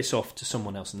ship this off to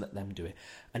someone else and let them do it,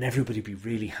 and everybody will be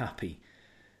really happy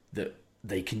that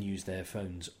they can use their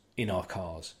phones in our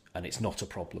cars, and it's not a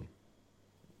problem.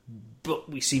 But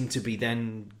we seem to be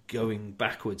then going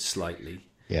backwards slightly.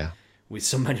 Yeah. With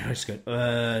some manufacturers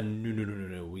going,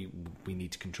 no, we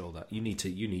need to control that. You need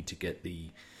to get the,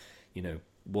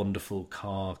 wonderful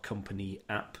car company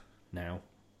app now.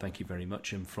 Thank you very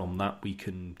much. And from that we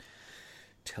can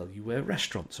tell you where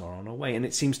restaurants are on our way. And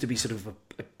it seems to be sort of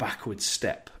a backward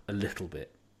step a little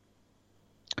bit.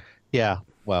 Yeah.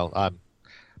 Well,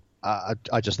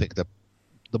 I just think that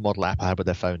the model app I have with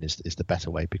their phone is the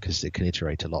better way because it can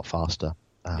iterate a lot faster.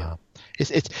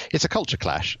 It's a culture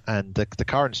clash, and the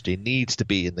car industry needs to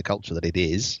be in the culture that it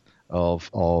is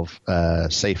of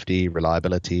safety,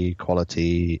 reliability,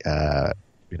 quality, at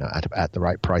the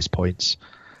right price points,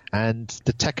 and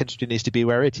the tech industry needs to be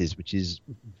where it is, which is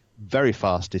very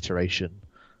fast iteration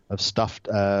of stuff,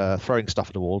 throwing stuff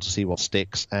at the wall to see what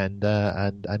sticks, and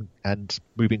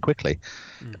moving quickly.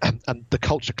 And the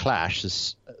culture clash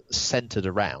is centered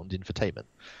around infotainment.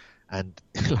 And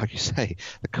like you say,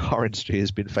 the car industry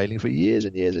has been failing for years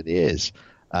and years and years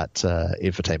at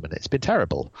infotainment. It's been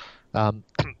terrible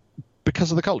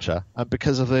because of the culture and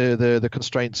because of the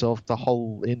constraints of the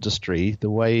whole industry, the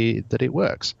way that it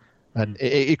works. And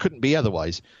it couldn't be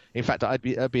otherwise. In fact, I'd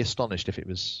be astonished if it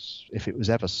was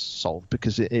ever solved,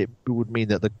 because it would mean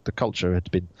that the culture had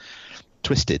been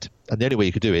twisted. And the only way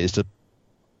you could do it is to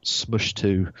smush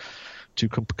two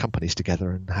companies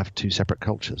together and have two separate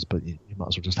cultures, but you might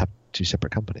as well just have two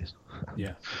separate companies.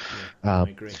 I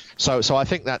agree. So I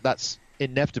think that's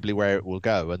inevitably where it will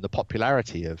go, and the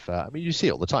popularity of you see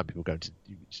it all the time. People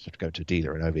you just have to go to a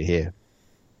dealer and overhear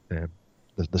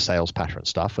the sales pattern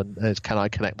stuff, and it's, can I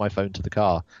connect my phone to the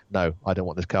car? No, I don't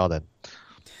want this car then.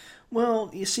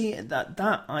 Well, you see,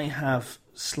 that I have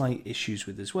slight issues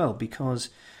with as well, because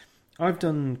I've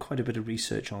done quite a bit of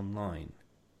research online.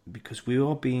 Because we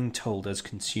are being told as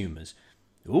consumers,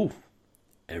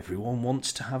 everyone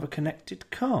wants to have a connected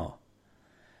car.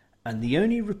 And the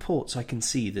only reports I can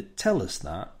see that tell us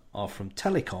that are from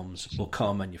telecoms or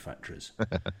car manufacturers.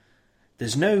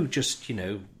 There's no just,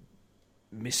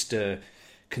 Mr.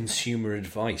 Consumer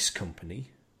Advice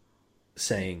Company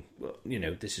saying, well,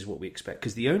 this is what we expect.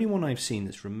 Because the only one I've seen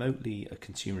that's remotely a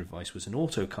consumer advice was an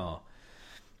Autocar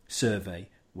survey,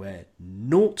 where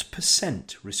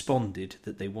 0% responded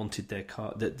that they wanted their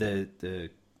car, that the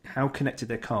how connected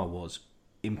their car was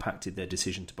impacted their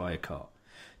decision to buy a car.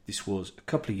 This was a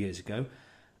couple of years ago,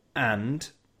 and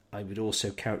I would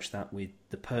also couch that with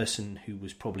the person who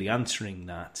was probably answering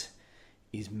that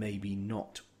is maybe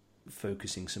not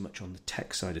focusing so much on the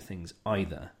tech side of things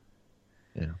either.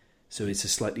 Yeah. So it's a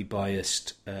slightly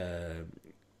biased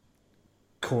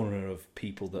corner of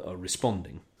people that are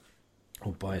responding,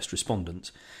 or biased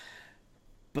respondents.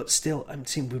 But still, I'm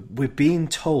saying we're being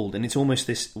told, and it's almost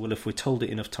this, well, if we're told it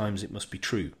enough times, it must be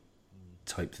true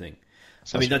type thing.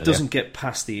 That doesn't get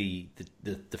past the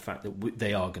fact that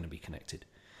they are going to be connected,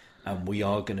 and we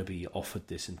are going to be offered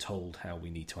this and told how we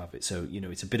need to have it. So,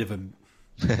 it's a bit of a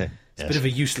bit of a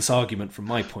useless argument from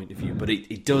my point of view, but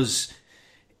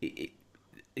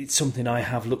it's something I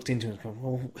have looked into and gone,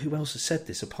 well, who else has said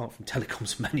this apart from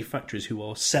telecoms manufacturers who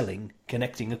are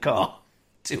connecting a car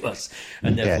to us,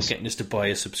 and therefore getting us to buy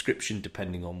a subscription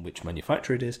depending on which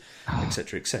manufacturer it is,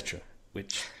 etc., etc.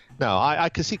 No, I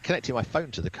can see connecting my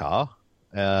phone to the car.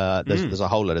 There's a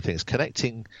whole lot of things.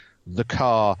 Connecting the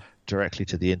car directly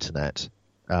to the internet,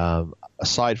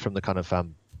 aside from the kind of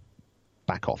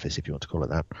back office, if you want to call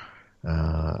it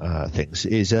that, things,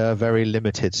 is a very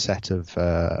limited set of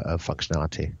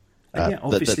functionality.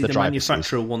 Obviously the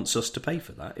manufacturer wants us to pay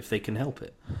for that if they can help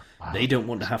it. Wow. They don't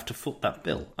want to have to foot that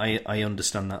bill. I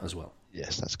understand that as well.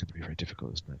 Yes, that's going to be very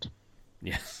difficult, isn't it?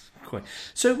 Yes, quite.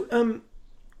 So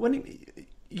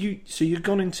you've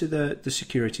gone into the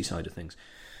security side of things.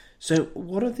 So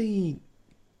what are the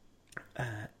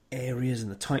areas and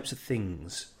the types of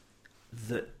things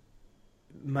that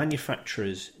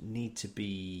manufacturers need to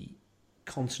be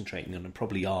concentrating on, and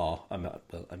probably are?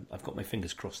 I've got my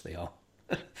fingers crossed they are.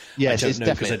 Yes,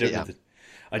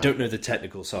 I don't know the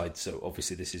technical side, so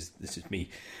obviously this is me,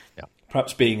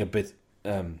 perhaps being a bit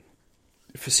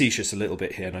facetious a little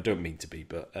bit here, and I don't mean to be,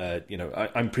 but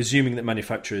I'm presuming that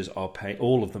manufacturers are paying,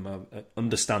 all of them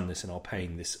understand this and are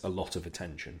paying this a lot of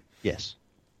attention. Yes,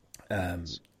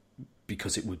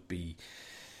 because it would be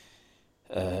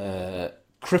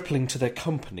crippling to their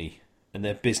company and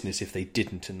their business if they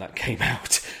didn't and that came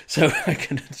out. So I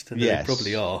can understand that they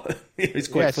probably are. It's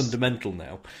quite fundamental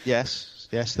now. Yes.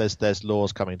 There's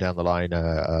laws coming down the line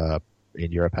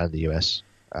in Europe and the US,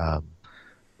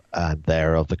 and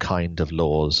they're of the kind of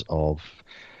laws of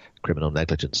criminal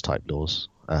negligence type laws.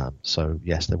 So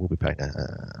yes, they will be paying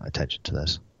attention to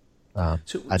this.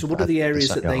 So what are the areas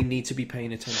that they need to be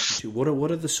paying attention to?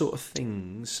 What are the sort of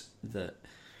things that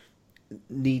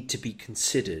need to be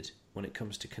considered when it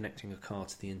comes to connecting a car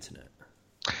to the internet?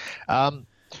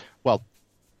 Well,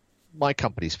 my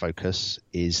company's focus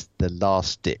is the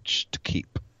last ditch to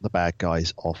keep the bad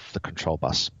guys off the control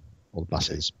bus or the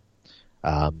buses.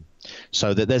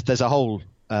 So that there's a whole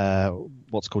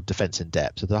what's called defense in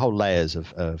depth. So the whole layers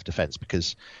of defense,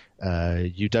 because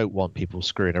you don't want people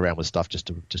screwing around with stuff just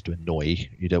to annoy.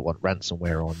 You don't want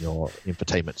ransomware on your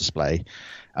infotainment display.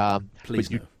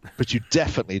 But you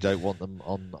definitely don't want them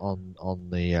on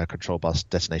the control bus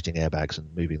detonating airbags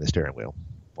and moving the steering wheel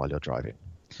while you're driving.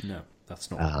 No, that's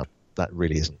not. That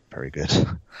really isn't very good.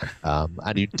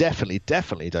 And you definitely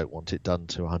don't want it done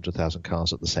to 100,000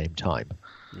 cars at the same time.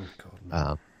 Oh,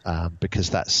 God, no. Because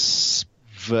that's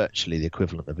virtually the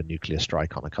equivalent of a nuclear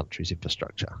strike on a country's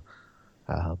infrastructure.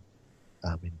 I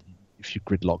mean, if you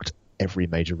gridlocked every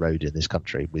major road in this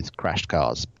country with crashed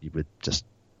cars, you would just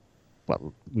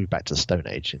move back to the Stone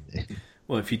Age.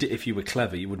 Well, if you were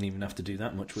clever, you wouldn't even have to do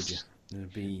that much, would you?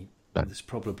 There's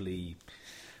probably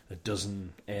a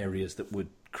dozen areas that would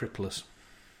cripple us.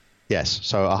 Yes,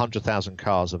 so 100,000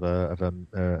 cars of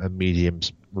a medium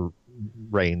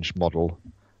range model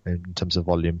in terms of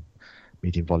volume,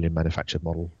 medium volume manufactured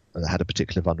model that had a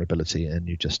particular vulnerability, and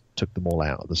you just took them all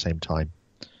out at the same time.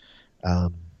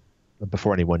 And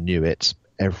before anyone knew it,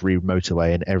 every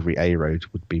motorway and every A road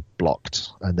would be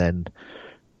blocked, and then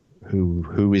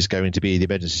who is going to be the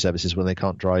emergency services when they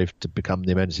can't drive to become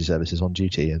the emergency services on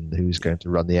duty, and who's going to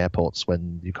run the airports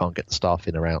when you can't get the staff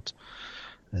in or out,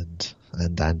 and Yes.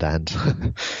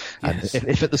 and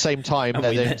if at the same time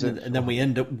and then we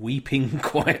end up weeping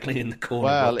quietly in the corner,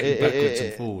 backwards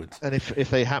and forwards. And if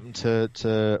they happen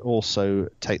to also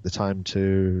take the time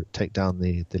to take down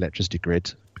the electricity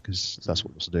grid, because that's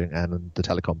what we're doing, and the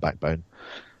telecom backbone,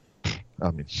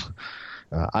 I mean, so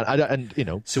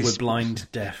we're blind,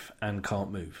 deaf, and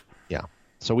can't move. Yeah.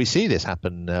 So we see this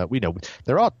happen. We know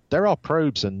there are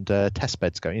probes and test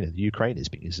beds going. The Ukraine is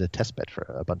being used as a test bed for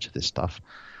a bunch of this stuff.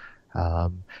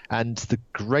 And the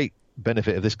great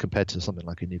benefit of this compared to something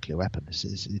like a nuclear weapon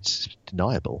is it's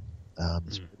deniable.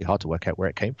 It's really hard to work out where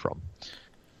it came from.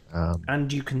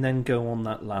 And you can then go on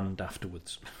that land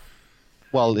afterwards.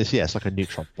 Well, it's like a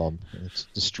neutron bomb. It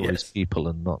destroys people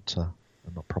and not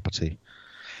property.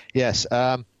 Yes.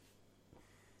 So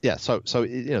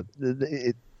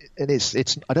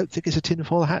it's. I don't think it's a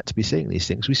tinfoil hat to be seeing these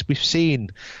things. We've seen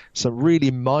some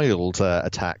really mild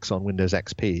attacks on Windows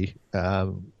XP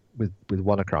with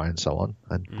WannaCry and so on,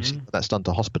 and that's done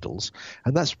to hospitals,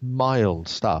 and that's mild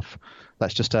stuff.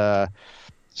 That's just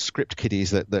script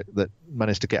kiddies that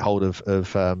managed to get hold of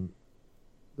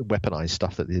weaponized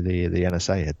stuff that the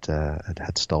NSA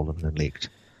had stolen and leaked.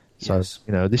 So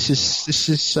this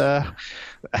is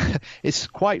it's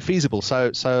quite feasible. So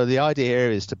the idea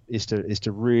here is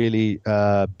to really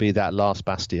be that last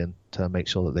bastion to make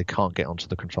sure that they can't get onto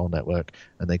the control network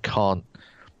and they can't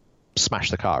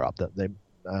smash the car up.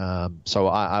 So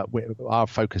our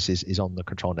focus is on the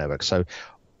control network. So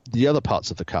the other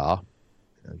parts of the car,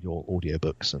 your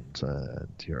audiobooks and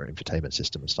your infotainment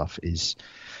system and stuff is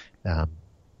a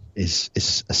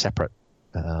separate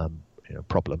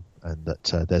problem, and that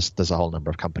there's a whole number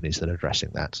of companies that are addressing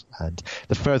that. And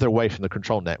the further away from the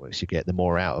control networks you get, the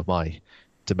more out of my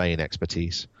domain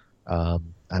expertise and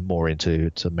more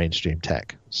into mainstream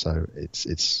tech. So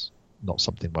it's not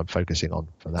something I'm focusing on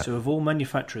for that. So have all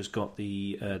manufacturers got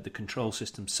the control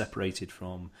system separated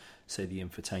from, say, the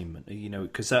infotainment?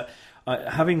 Because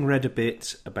having read a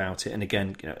bit about it, and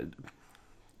again,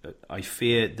 I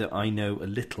fear that I know a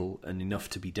little and enough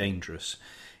to be dangerous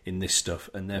in this stuff,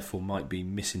 and therefore might be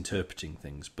misinterpreting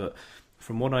things. But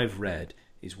from what I've read,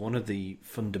 is one of the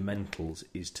fundamentals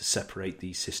is to separate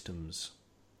these systems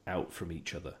out from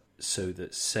each other, so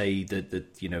that say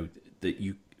that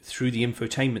you through the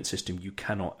infotainment system you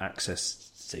cannot access,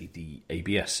 say, the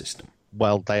ABS system.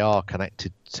 Well, they are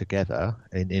connected together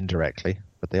indirectly,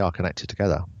 but they are connected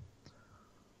together.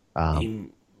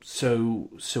 So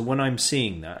when I'm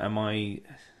seeing that, am I?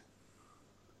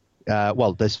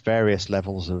 Well, there's various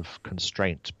levels of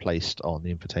constraint placed on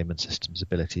the infotainment system's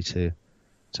ability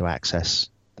to access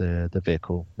the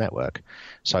vehicle network.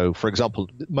 So, for example,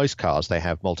 most cars, they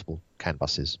have multiple CAN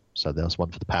buses. So there's one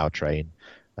for the powertrain.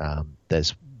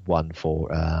 There's one for,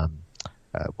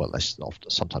 there's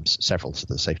sometimes several, so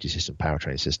the safety system,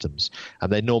 powertrain systems.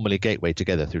 And they normally gateway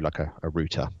together through like a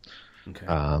router. Okay.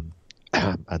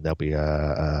 And there'll be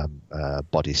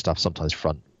body stuff, sometimes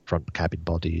front cabin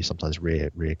body, sometimes rear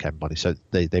cabin body. So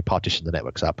they partition the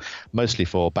networks up, mostly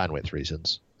for bandwidth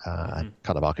reasons and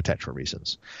kind of architectural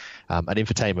reasons. And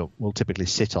infotainment will typically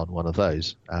sit on one of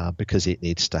those because it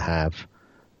needs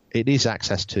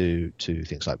access to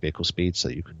things like vehicle speed, so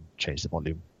you can change the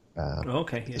volume.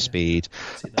 The speed.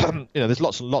 There's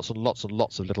lots and lots of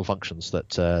little functions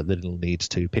that it'll need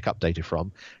to pick up data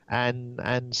from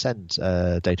and send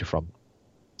data from.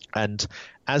 And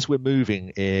as we're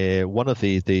moving, one of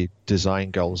the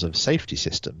design goals of safety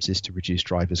systems is to reduce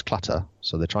drivers' clutter.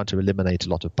 So they're trying to eliminate a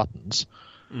lot of buttons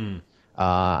and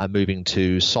moving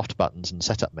to soft buttons and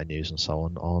setup menus and so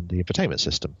on the infotainment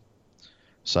system.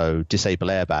 So disable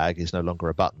airbag is no longer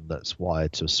a button that's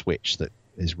wired to a switch that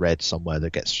is read somewhere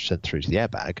that gets sent through to the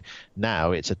airbag.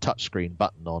 Now it's a touchscreen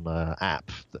button on an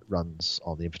app that runs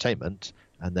on the infotainment,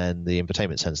 and then the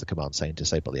infotainment sends the command saying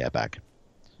disable the airbag.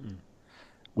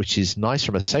 Which is nice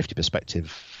from a safety perspective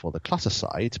for the clutter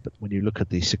side, but when you look at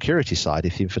the security side,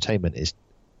 if the infotainment is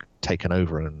taken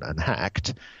over and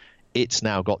hacked, it's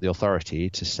now got the authority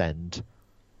to send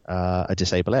a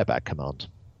disable airbag command.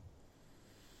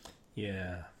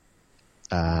 Yeah.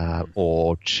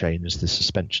 Or change the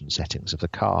suspension settings of the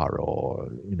car, or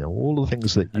all the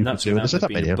things that you can do in the setup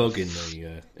menu. And that's been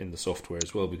a bug in the software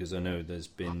as well, because I know there's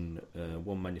been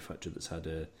one manufacturer that's had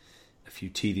a few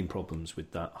teething problems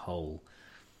with that whole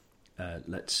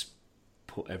let's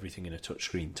put everything in a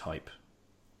touchscreen type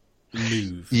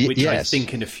move, which I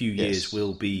think in a few years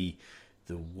will be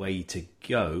the way to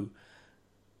go.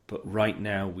 But right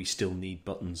now we still need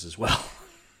buttons as well.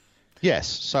 Yes.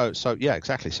 So yeah,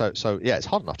 exactly. So yeah, it's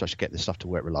hard enough to actually get this stuff to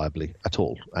work reliably at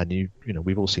all. And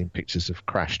we've all seen pictures of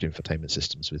crashed infotainment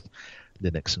systems with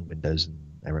Linux and Windows and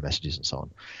error messages and so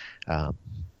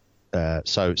on.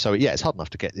 So yeah, it's hard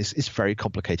enough to get this. It's very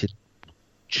complicated.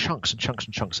 Chunks and chunks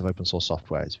and chunks of open source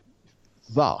software. It's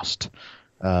vast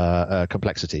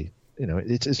complexity.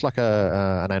 It's like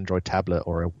an Android tablet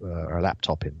or a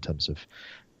laptop in terms of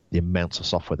the amounts of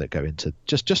software that go into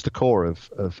just the core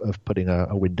of putting a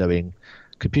windowing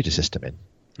computer system in.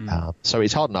 So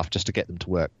it's hard enough just to get them to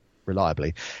work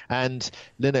reliably. And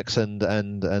Linux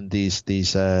and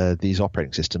these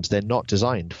operating systems, they're not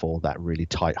designed for that really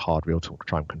tight hard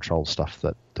real-time control stuff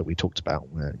that we talked about.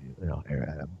 Where,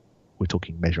 we're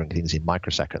talking measuring things in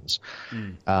microseconds.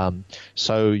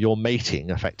 So you're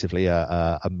mating effectively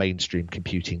a mainstream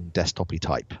computing desktop-y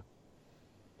type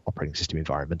operating system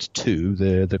environment to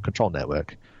the control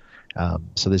network.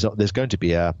 So there's going to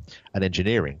be an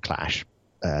engineering clash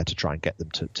to try and get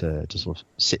them to sort of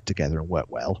sit together and work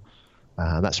well.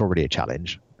 That's already a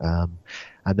challenge. And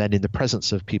then in the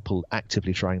presence of people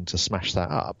actively trying to smash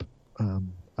that up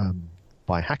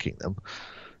by hacking them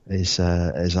is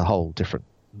a whole different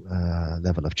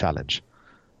level of challenge.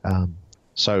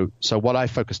 So what I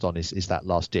focused on is that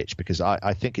last ditch, because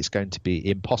I think it's going to be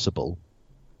impossible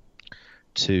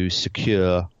to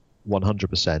secure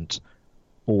 100%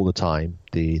 all the time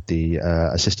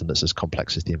a system that's as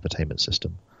complex as the infotainment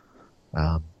system.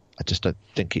 I just don't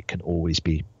think it can always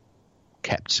be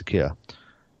kept secure.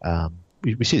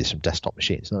 We see this from desktop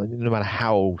machines. No matter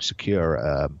how secure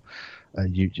a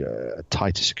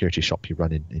tighter security shop you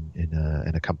run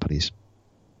in a company's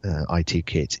IT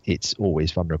kit, it's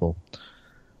always vulnerable.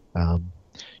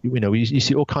 You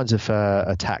see all kinds of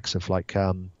attacks of like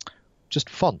just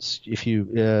fonts. If you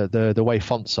the way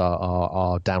fonts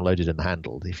are downloaded and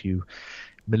handled, if you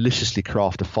maliciously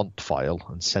craft a font file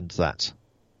and send that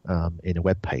in a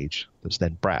web page that's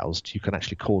then browsed, you can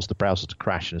actually cause the browser to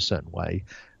crash in a certain way,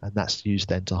 and that's used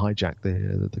then to hijack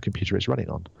the computer it's running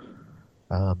on.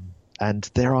 And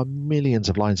there are millions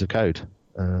of lines of code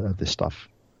of this stuff.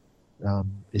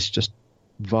 It's just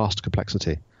vast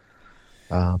complexity.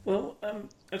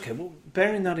 Okay. Well,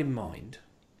 bearing that in mind,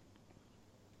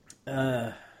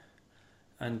 and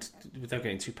without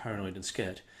getting too paranoid and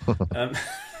scared,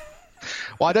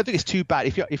 well, I don't think it's too bad.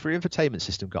 If your infotainment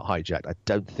system got hijacked, I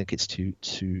don't think it's too.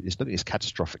 It's nothing as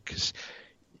catastrophic, because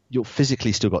you'll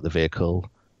physically still got the vehicle.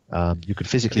 You could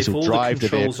physically still drive the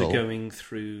vehicle. If all the controls are going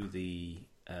through the,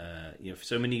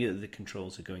 so many of the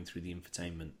controls are going through the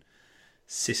infotainment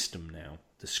system now,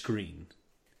 the screen.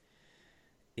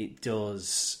 It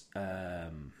does.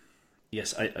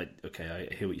 Yes, I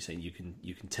hear what you're saying. You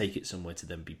can take it somewhere to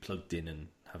then be plugged in and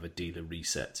have a dealer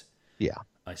reset. Yeah,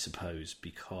 I suppose,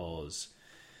 because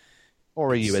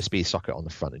or a USB socket on the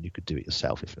front, and you could do it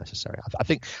yourself if necessary. I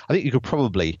think you could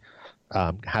probably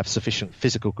have sufficient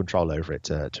physical control over it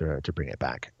to bring it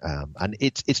back. And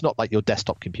it's not like your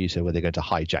desktop computer where they're going to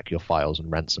hijack your files and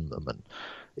ransom them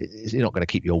you're not going to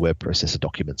keep your word processor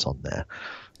documents on there.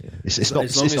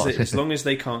 As long as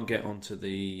they can't get onto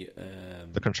the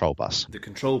control bus. The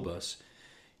control bus.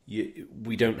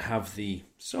 We don't have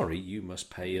you must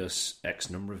pay us X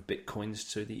number of bitcoins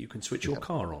so that you can switch your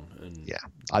car on and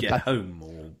get home.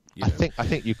 Or I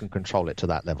think you can control it to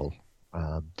that level,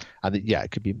 and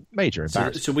it could be major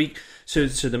embarrassment. So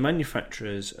the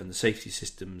manufacturers and the safety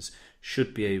systems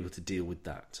should be able to deal with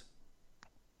that.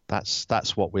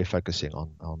 That's what we're focusing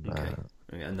on. Okay.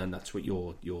 And then that's what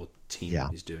your team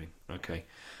is doing. Okay.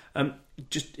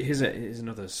 Just here's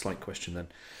another slight question then.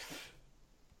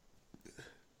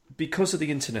 Because of the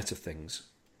Internet of Things,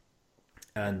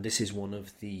 and this is one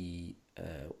of the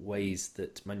ways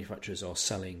that manufacturers are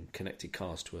selling connected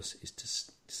cars to us, is to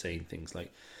saying things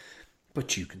like,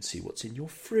 but you can see what's in your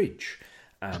fridge,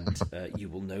 and you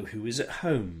will know who is at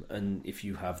home, and if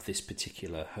you have this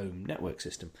particular home network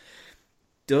system.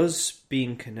 Does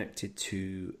being connected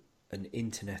to an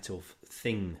Internet of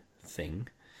thing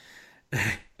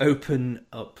open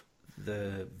up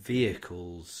the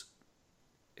vehicle's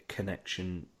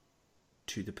connection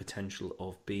to the potential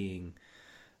of being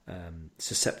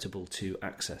susceptible to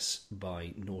access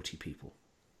by naughty people?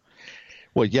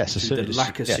 Well, yes. The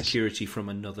lack of security from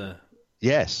another.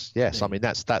 Yes. I mean,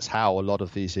 that's how a lot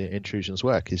of these intrusions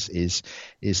work. Is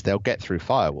they'll get through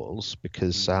firewalls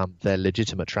because they're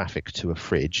legitimate traffic to a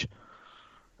fridge,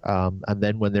 and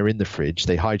then when they're in the fridge,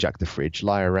 they hijack the fridge,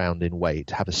 lie around in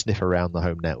wait, have a sniff around the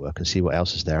home network, and see what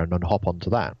else is there, and then hop onto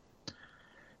that.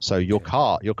 So your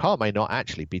car may not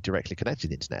actually be directly connected to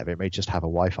the internet. It may just have a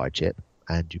Wi-Fi chip,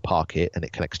 and you park it, and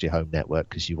it connects to your home network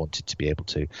because you wanted to be able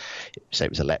to, say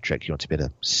it was electric, you want to be able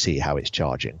to see how it's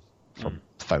charging from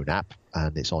the phone app,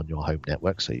 and it's on your home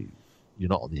network, so you're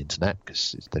not on the internet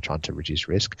because they're trying to reduce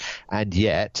risk. And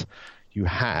yet you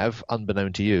have,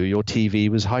 unbeknown to you, your TV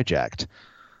was hijacked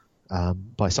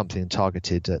by something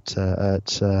targeted at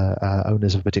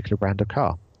owners of a particular brand of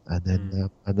car, and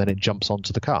then it jumps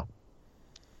onto the car.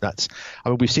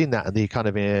 We've seen that at the kind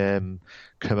of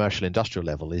commercial industrial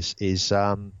level. This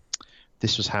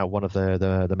was how one of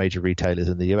the major retailers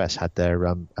in the US had their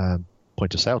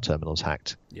point of sale terminals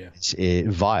hacked. Yeah. It's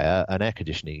via an air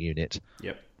conditioning unit.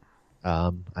 Yep.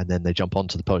 And then they jump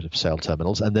onto the point of sale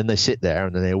terminals, and then they sit there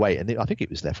and then they wait. And I think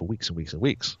it was there for weeks and weeks and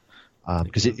weeks.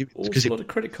 Because a lot of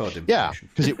credit card information. Yeah,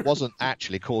 because it wasn't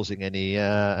actually causing any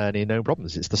known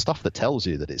problems. It's the stuff that tells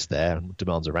you that it's there and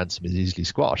demands a ransom is easily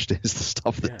squashed. It's the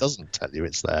stuff that doesn't tell you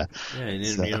it's there. Yeah,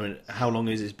 and how long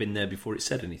has it been there before it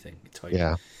said anything?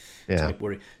 Type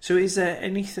worry. So, is there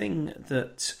anything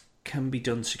that can be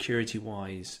done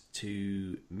security-wise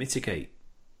to mitigate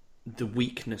the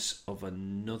weakness of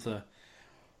another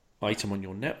item on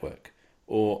your network,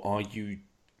 or are you?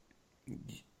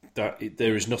 That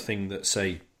there is nothing that,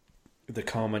 say, the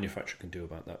car manufacturer can do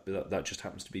about that. But that just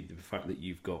happens to be the fact that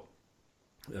you've got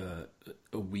a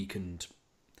weakened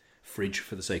fridge,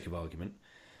 for the sake of argument.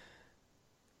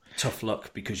 Tough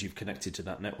luck because you've connected to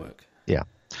that network. Yeah.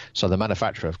 So the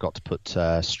manufacturer have got to put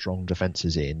strong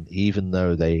defences in, even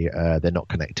though they're not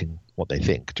connecting what they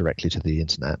think directly to the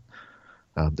internet.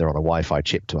 They're on a Wi-Fi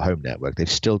chip to a home network. They've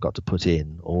still got to put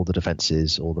in all the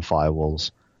defences, all the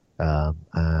firewalls,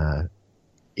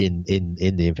 in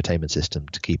the infotainment system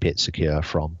to keep it secure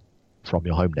from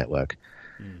your home network.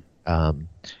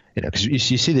 Because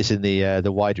you see this in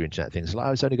the wider internet things.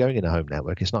 Like, it's only going in a home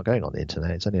network. It's not going on the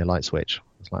internet. It's only a light switch.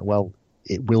 It's like, well,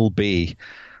 it will be.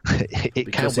 It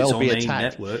because can well be it's on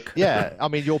attacked. a network. Yeah, I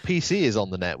mean, your PC is on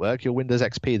the network. Your Windows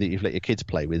XP that you've let your kids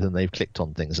play with, and they've clicked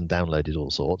on things and downloaded all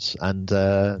sorts, and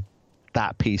that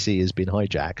PC has been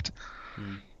hijacked,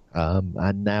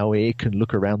 and now it can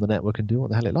look around the network and do what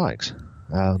the hell it likes.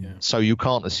 So you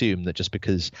can't assume that just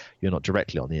because you're not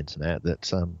directly on the internet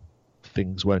that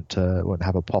things won't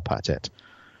have a pop at it.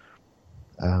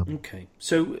 Okay,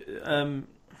 so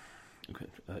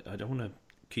I don't want to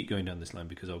keep going down this line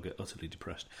because I'll get utterly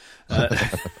depressed. But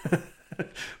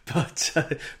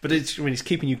it's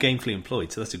keeping you gainfully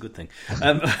employed, so that's a good thing.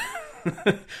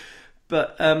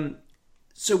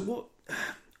 So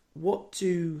what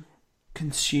do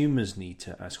consumers need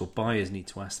to ask, or buyers need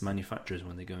to ask the manufacturers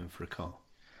when they go in for a car?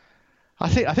 I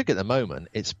think at the moment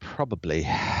it's probably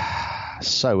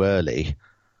so early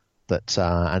that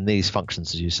and these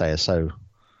functions, as you say, are so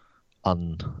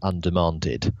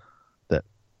undemanded that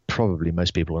probably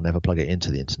most people will never plug it into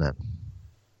the internet.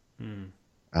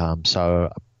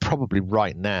 So probably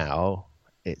right now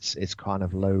it's kind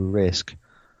of low risk,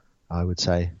 I would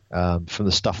say, from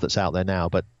the stuff that's out there now.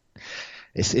 But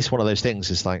it's one of those things.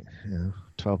 It's like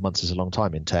 12 months is a long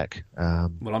time in tech.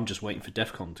 Well, I'm just waiting for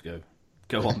DEF CON to go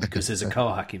go on because there's a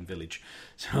car hacking village.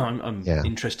 So I'm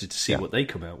interested to see what they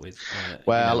come out with.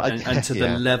 And to the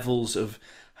levels of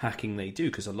hacking they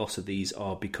do, because a lot of these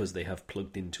are because they have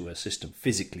plugged into a system,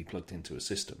 physically plugged into a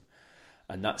system.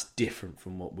 And that's different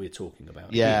from what we're talking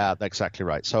about. Yeah, here. That's exactly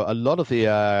right. So a lot of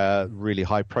the really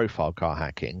high-profile car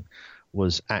hacking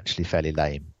was actually fairly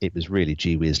lame. It was really,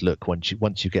 gee whiz, look, once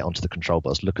you get onto the control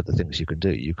bus, look at the things you can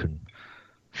do. You can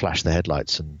flash the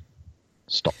headlights and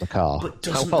stop the car. But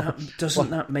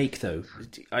doesn't that make, though,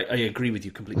 I agree with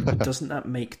you completely, but doesn't that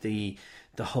make the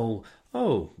whole,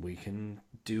 we can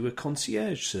do a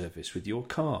concierge service with your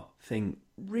car thing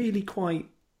really quite...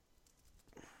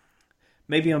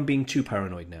 Maybe I'm being too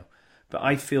paranoid now, but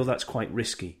I feel that's quite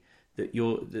risky. That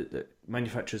the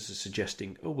manufacturers are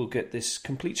suggesting, we'll get this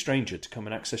complete stranger to come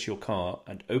and access your car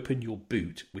and open your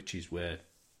boot, which is where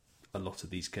a lot of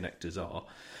these connectors are.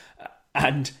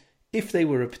 And if they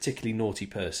were a particularly naughty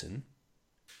person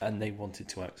and they wanted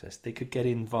to access, they could get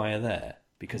in via there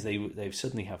because they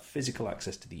suddenly have physical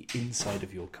access to the inside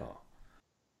of your car.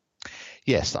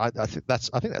 Yes, I think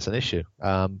that's an issue.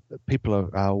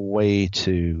 People are way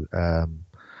too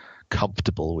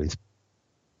comfortable with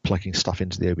plugging stuff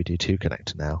into the OBD2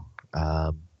 connector now.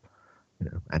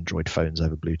 Android phones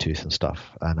over Bluetooth and stuff,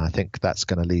 and I think that's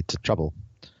going to lead to trouble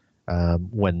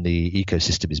when the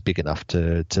ecosystem is big enough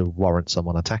to warrant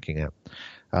someone attacking it.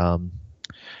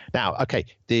 Now, okay,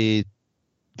 the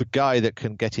guy that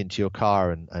can get into your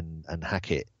car and hack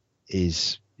it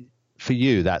is, for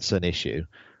you, that's an issue.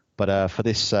 But for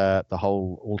this, the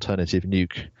whole alternative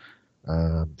nuke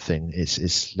thing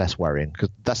is less worrying, because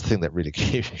that's the thing that really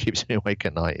keeps me awake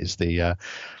at night is the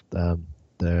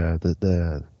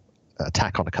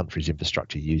attack on a country's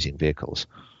infrastructure using vehicles.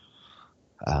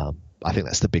 I think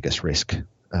that's the biggest risk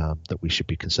that we should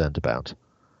be concerned about.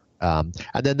 And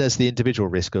then there's the individual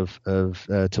risk of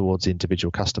towards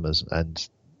individual customers, and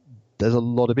there's a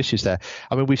lot of issues there.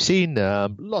 I mean, we've seen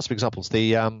lots of examples.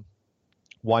 The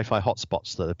Wi-Fi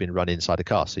hotspots that have been run inside a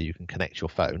car, so you can connect your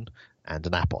phone and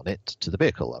an app on it to the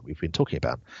vehicle that we've been talking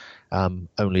about.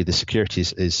 Only the security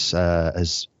is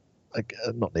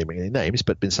not naming any names,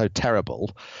 but been so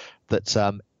terrible that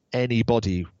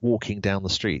anybody walking down the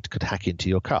street could hack into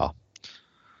your car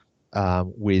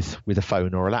with a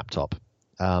phone or a laptop.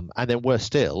 And then worse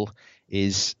still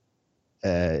is,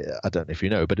 I don't know if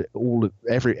you know, but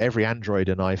every Android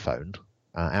and iPhone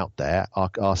out there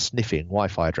are sniffing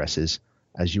Wi-Fi addresses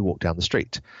as you walk down the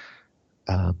street,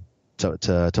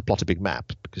 to plot a big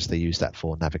map, because they use that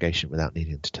for navigation without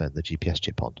needing to turn the GPS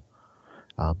chip on.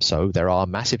 So there are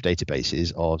massive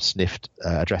databases of sniffed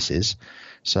addresses.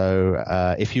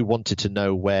 So if you wanted to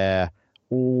know where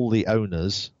all the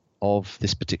owners of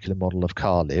this particular model of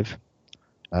car live,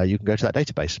 you can go to that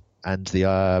database. And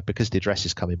because the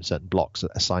addresses come in certain blocks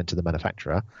assigned to the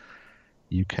manufacturer,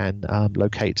 you can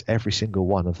locate every single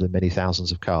one of the many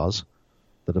thousands of cars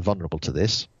that are vulnerable to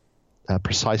this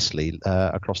precisely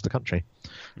across the country.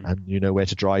 And you know where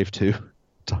to drive to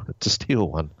steal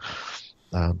one.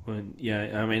 I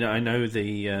mean, I know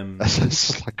the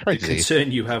it's like crazy. The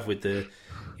concern you have with the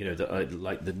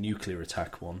like the nuclear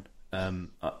attack one.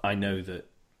 I know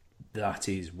that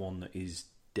is one that is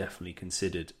definitely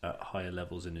considered at higher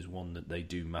levels, and is one that they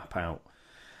do map out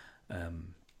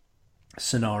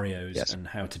scenarios and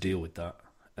how to deal with that.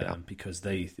 Because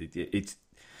it's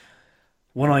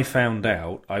when I found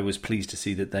out, I was pleased to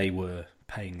see that they were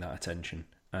paying that attention,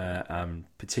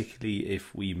 particularly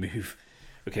if we move.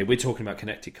 Okay, we're talking about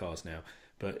connected cars now,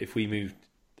 but if we move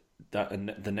that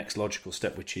and the next logical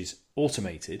step, which is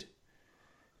automated,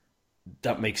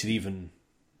 that makes it even,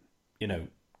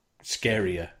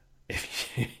 scarier,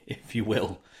 if you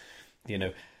will.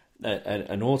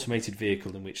 An automated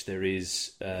vehicle in which there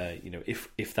is,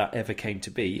 if that ever came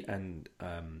to be, and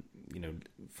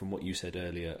from what you said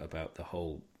earlier about the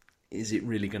whole, is it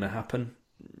really going to happen?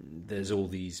 There's all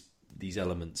these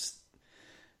elements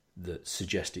that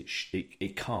suggest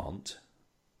it can't.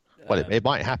 Well, it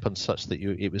might happen such that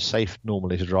it was safe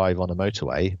normally to drive on a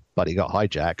motorway, but it got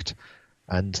hijacked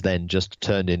and then just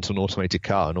turned into an automated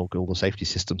car, and all the safety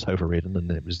systems overridden,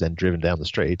 and it was then driven down the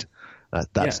street.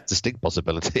 That's a distinct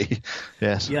possibility.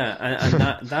 Yes. Yeah,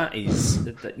 and that is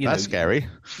that's scary.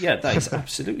 Yeah, that is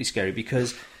absolutely scary,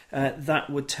 because that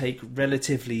would take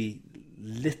relatively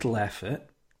little effort,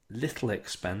 little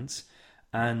expense,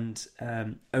 and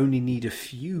only need a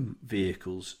few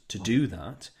vehicles to do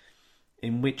that,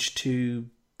 in which to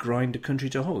grind a country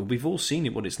to a halt. We've all seen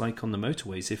it, what it's like on the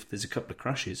motorways if there's a couple of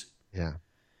crashes. Yeah.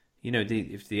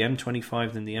 If the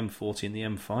M25 and the M40 and the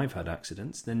M5 had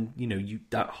accidents, then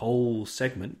that whole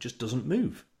segment just doesn't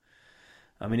move.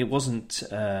 I mean, it wasn't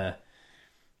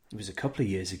It was a couple of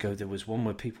years ago. There was one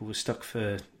where people were stuck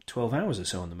for 12 hours or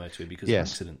so on the motorway because of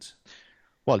accidents.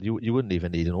 Well, you wouldn't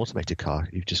even need an automated car.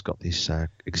 You've just got these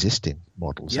existing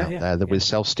models out there that with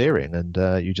self-steering, and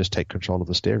you just take control of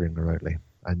the steering remotely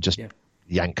and just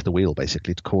yank the wheel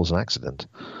basically to cause an accident.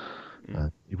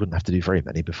 You wouldn't have to do very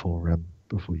many before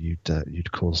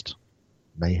you'd caused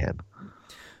mayhem.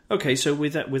 Okay, so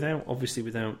without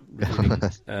revealing,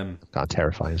 kind of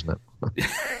terrifying, isn't it?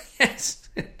 Yes.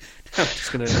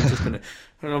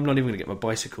 I'm not even going to get my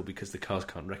bicycle because the cars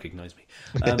can't recognise me.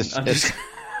 I'm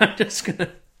just going to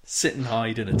sit and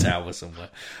hide in a tower somewhere.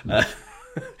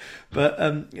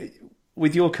 But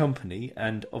with your company,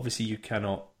 and obviously you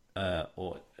cannot,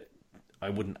 or I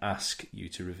wouldn't ask you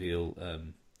to reveal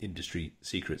industry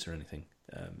secrets or anything,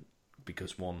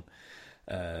 because one,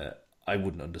 I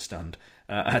wouldn't understand,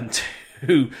 and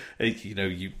two,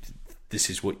 this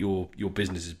is what your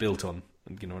business is built on,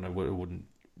 and I wouldn't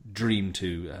dream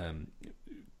to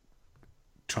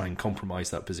try and compromise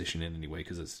that position in any way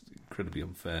because it's incredibly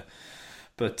unfair.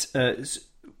 But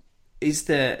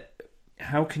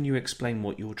how can you explain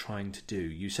what you're trying to do?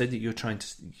 You said that you're trying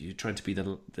to be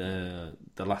the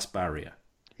last barrier.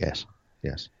 Yes.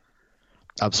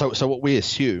 So what we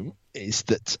assume is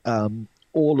that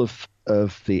all of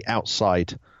the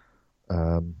outside,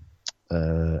 all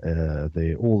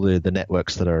the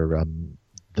networks that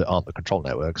aren't the control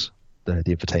networks, the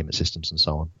infotainment systems and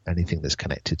so on, anything that's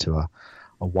connected to a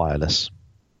wireless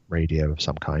radio of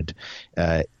some kind,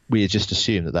 we just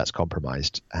assume that that's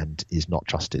compromised and is not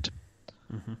trusted.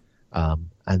 Mm-hmm.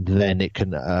 And then it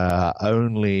can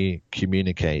only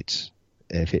communicate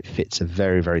if it fits a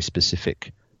very, very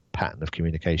specific pattern of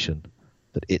communication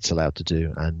that it's allowed to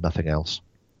do and nothing else.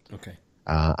 Okay.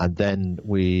 And then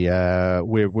we're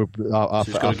so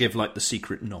it's got to give like the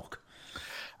secret knock.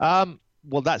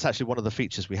 Well, that's actually one of the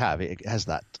features we have. It has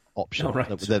that option. Oh, right.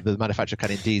 The manufacturer can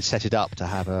indeed set it up to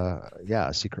have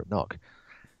a secret knock.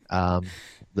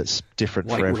 That's different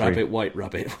for every white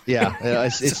rabbit. Yeah,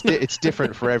 it's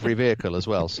different for every vehicle as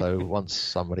well. So once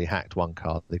somebody hacked one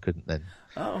car, they couldn't then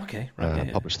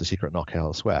publish the secret knock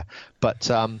elsewhere. But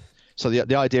so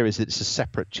the idea is that it's a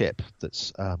separate chip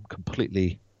that's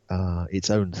completely its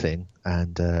own thing,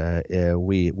 and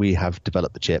we have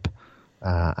developed the chip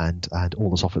and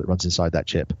all the software that runs inside that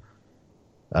chip,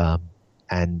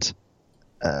 and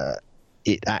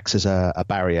it acts as a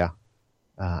barrier.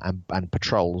 And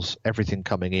patrols everything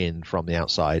coming in from the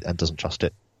outside and doesn't trust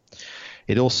it.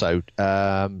 It also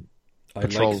patrols.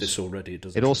 I like this already. It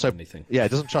doesn't trust anything. Yeah, it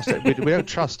doesn't trust it. We don't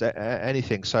trust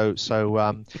anything. So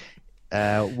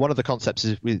one of the concepts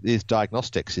is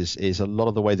diagnostics. Is a lot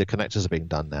of the way the connectors are being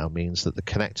done now means that the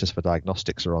connectors for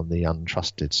diagnostics are on the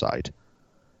untrusted side,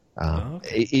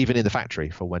 even in the factory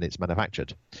for when it's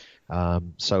manufactured.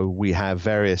 So we have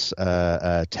various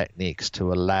techniques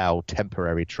to allow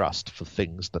temporary trust for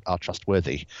things that are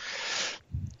trustworthy,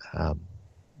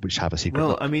 which have a secret.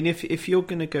 Well, I mean, if you're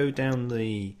going to go down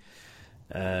the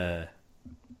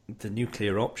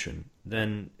nuclear option,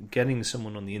 then getting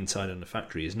someone on the inside of the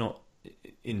factory is not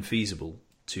infeasible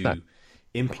to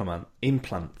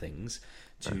implant things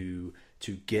to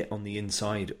get on the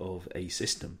inside of a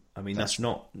system. I mean, that's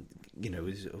not,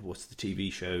 what's the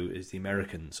TV show is The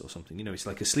Americans or something. It's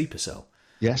like a sleeper cell.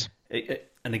 Yes.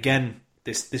 And again,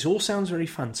 this all sounds very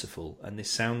fanciful and this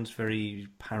sounds very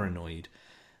paranoid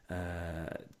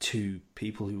to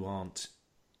people who aren't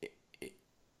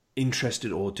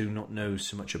interested or do not know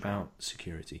so much about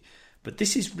security. But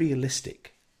this is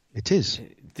realistic. It is.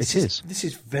 This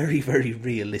is very, very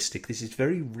realistic. This is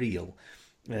very real.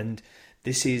 And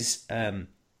this is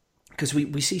because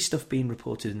we see stuff being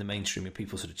reported in the mainstream and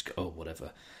people sort of just go, oh,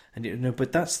 whatever. And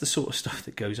but that's the sort of stuff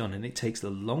that goes on, and it takes a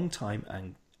long time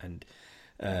and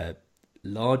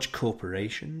large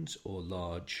corporations or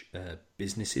large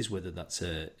businesses, whether that's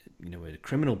a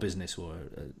criminal business or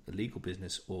a legal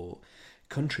business, or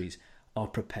countries are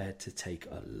prepared to take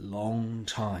a long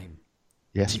time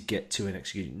to get to an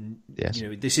execution. Yes.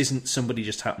 This isn't somebody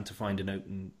just happened to find an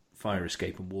open fire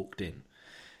escape and walked in.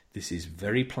 This is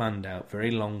very planned out,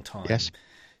 very long time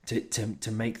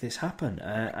to make this happen.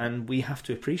 And we have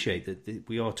to appreciate that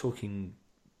we are talking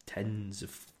tens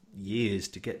of years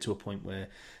to get to a point where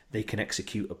they can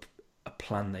execute a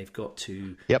plan they've got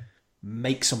to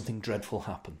make something dreadful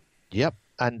happen. Yep.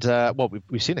 And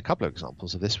we've seen a couple of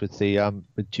examples of this with the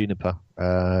with Juniper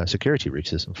security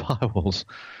routers and firewalls.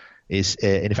 Is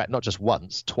in fact not just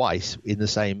once, twice in the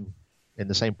same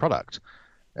product,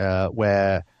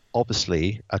 where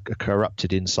obviously a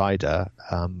corrupted insider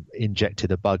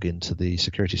injected a bug into the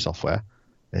security software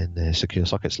in the secure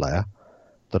sockets layer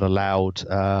that allowed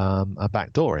a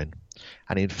backdoor in.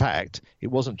 And in fact, it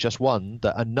wasn't just one,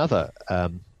 that another,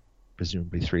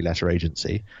 presumably three-letter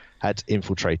agency, had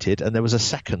infiltrated, and there was a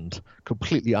second,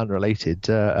 completely unrelated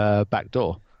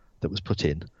backdoor that was put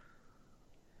in.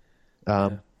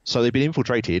 So they've been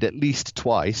infiltrated at least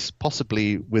twice,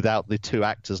 possibly without the two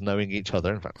actors knowing each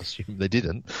other. In fact, I assume they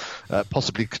didn't.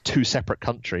 Possibly two separate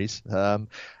countries.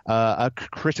 A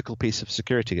critical piece of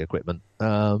security equipment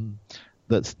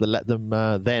that let them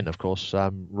then, of course,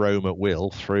 roam at will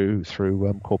through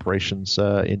corporations'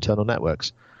 internal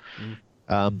networks.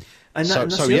 And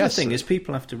that's the other thing is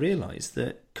people have to realise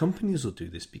that companies will do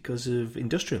this because of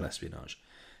industrial espionage.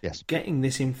 Yes, getting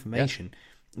this information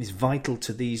is vital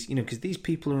to these, because these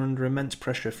people are under immense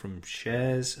pressure from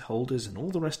shares holders and all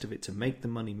the rest of it to make the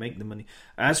money.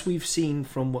 As we've seen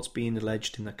from what's being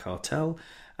alleged in the cartel,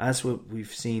 as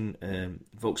we've seen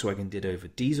Volkswagen did over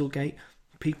Dieselgate,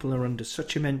 people are under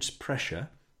such immense pressure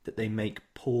that they make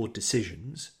poor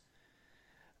decisions.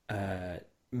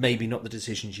 Maybe not the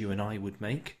decisions you and I would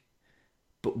make,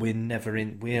 but we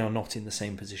are not in the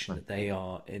same position that they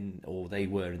are in, or they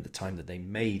were in the time that they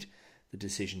made the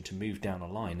decision to move down a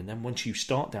line. And then once you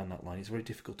start down that line, it's very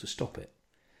difficult to stop it.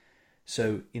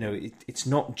 So, it's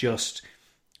not just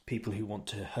people who want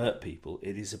to hurt people.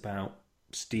 It is about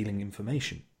stealing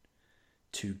information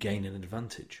to gain an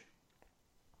advantage.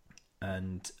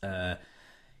 And,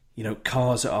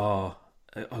 cars are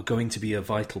going to be a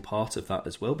vital part of that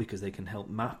as well, because they can help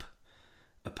map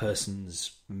a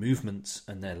person's movements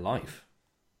and their life.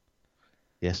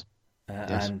 Yes.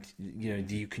 Yes. And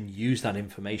you can use that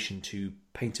information to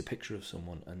paint a picture of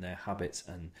someone and their habits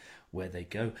and where they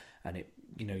go, and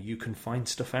you can find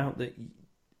stuff out that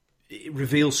it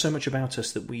reveals so much about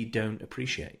us that we don't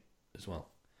appreciate as well.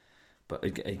 But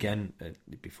again,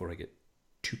 before I get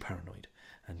too paranoid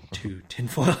and too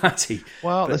tinfoil hatty,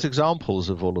 there's examples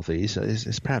of all of these.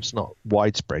 It's perhaps not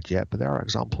widespread yet, but there are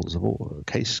examples of all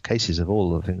cases of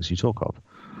all the things you talk of.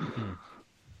 Mm-hmm.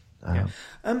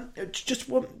 Just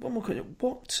one more question.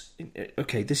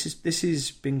 This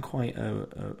has been quite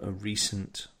a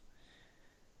recent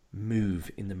move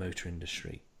in the motor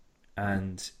industry,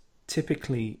 and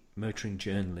typically motoring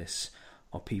journalists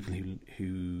are people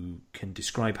who can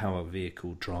describe how a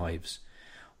vehicle drives,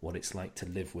 what it's like to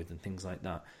live with, and things like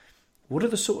that. What are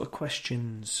the sort of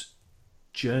questions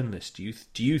journalists do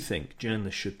you think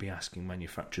journalists should be asking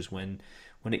manufacturers when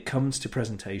it comes to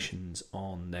presentations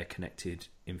on their connected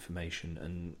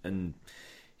information and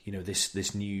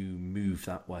this new move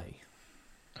that way?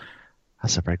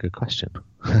 That's a very good question.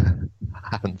 I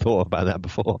haven't thought about that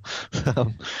before.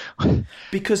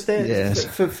 Because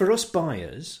for us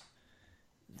buyers,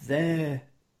 they're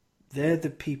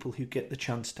the people who get the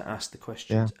chance to ask the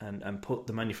questions and put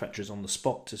the manufacturers on the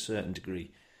spot to a certain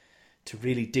degree to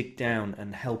really dig down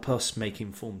and help us make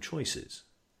informed choices.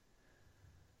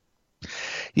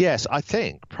 Yes, I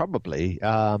think probably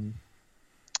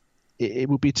it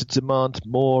would be to demand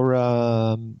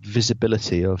more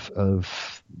visibility of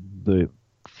the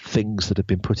things that have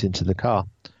been put into the car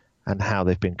and how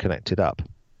they've been connected up.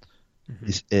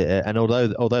 Mm-hmm. And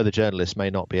although the journalists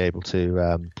may not be able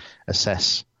to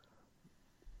assess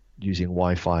using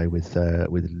Wi-Fi with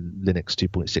Linux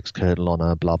 2.6 kernel on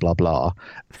a blah blah blah,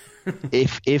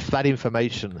 if that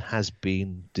information has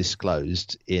been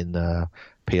disclosed in a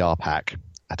PR pack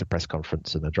at a press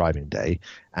conference and a driving day,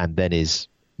 and then is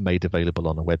made available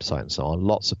on a website and so on,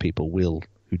 lots of people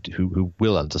who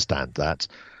will understand that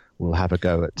will have a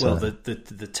go at. Well,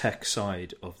 the tech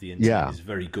side of the internet is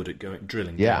very good at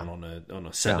drilling down on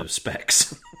a set of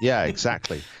specs. Yeah,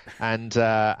 exactly. And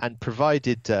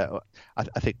provided, I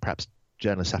think perhaps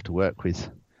journalists have to work with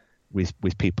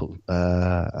people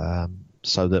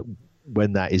so that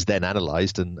when that is then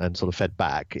analysed and sort of fed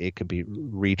back, it can be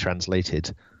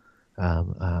retranslated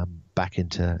back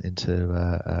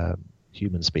into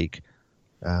human speak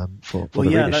for the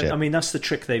readership. That's the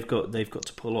trick they've got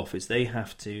to pull off. Is they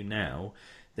have to now.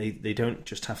 They don't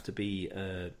just have to be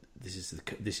this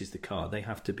is the car. They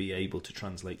have to be able to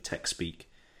translate tech speak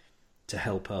to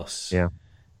help us. Yeah.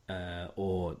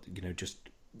 Or just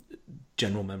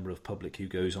general member of public who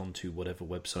goes onto whatever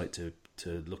website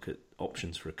to look at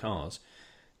options for cars,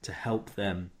 to help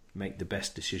them make the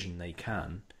best decision they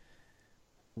can,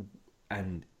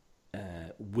 and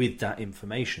with that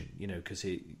information, because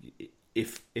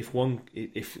if a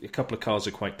couple of cars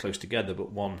are quite close together,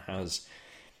 but one has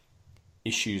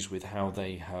issues with how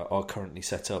they are currently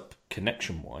set up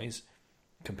connection-wise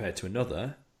compared to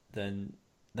another, then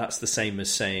that's the same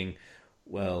as saying,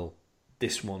 well,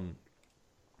 this one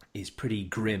is pretty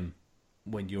grim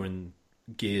when you're in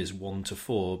gears 1 to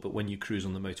 4, but when you cruise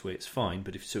on the motorway, it's fine.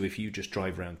 But if you just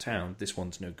drive around town, this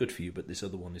one's no good for you, but this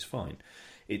other one is fine.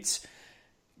 It's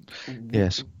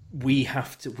Yes. We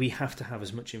have to have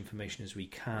as much information as we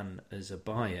can as a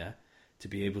buyer to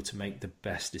be able to make the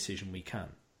best decision we can.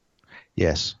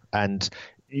 Yes, and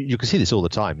you can see this all the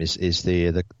time. Is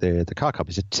the car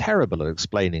companies are terrible at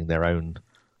explaining their own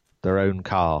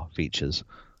car features.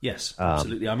 Yes,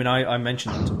 absolutely. I mean, I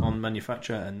mentioned it on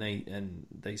manufacturer, and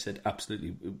they said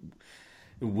absolutely.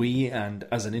 We and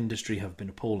as an industry have been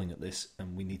appalling at this,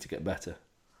 and we need to get better.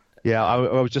 Yeah,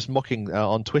 I was just mocking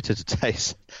on Twitter today.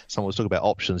 Someone was talking about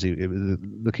options. He was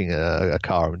looking at a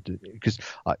car, because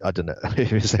I don't know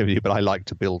if it's the same with you, but I like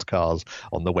to build cars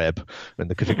on the web in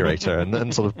the configurator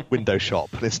and sort of window shop.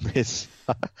 It's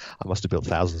I must have built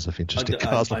thousands of interesting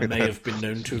cars. I may have been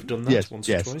known to have done that once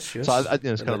or twice. Yes, so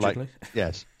it's kind of like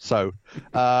yes. So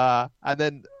and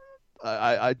then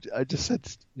I just said,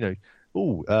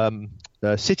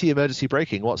 city emergency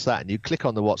braking, what's that? And you click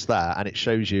on the what's that, and it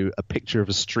shows you a picture of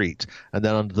a street, and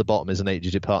then under the bottom is an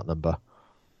 8-digit part number.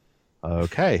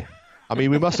 Okay. I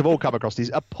mean, we must have all come across these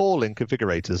appalling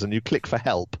configurators, and you click for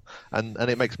help, and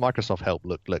it makes Microsoft help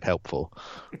look helpful.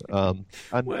 And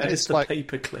where is the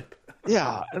paperclip?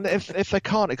 Yeah, and if they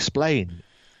can't explain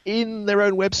in their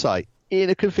own website, in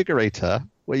a configurator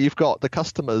where you've got the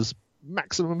customer's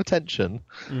maximum attention,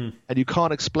 and you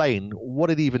can't explain what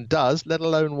it even does, let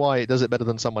alone why it does it better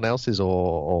than someone else's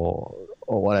or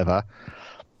whatever.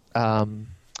 I mean,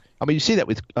 you see that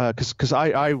with because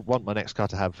I want my next car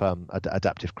to have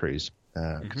adaptive cruise,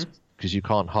 because you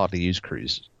can't hardly use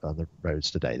cruise on the roads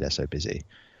today; they're so busy.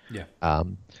 Yeah.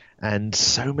 And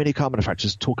so many car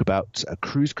manufacturers talk about a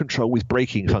cruise control with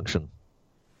braking function,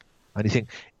 and you think,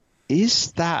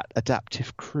 is that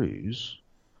adaptive cruise?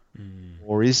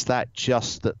 Or is that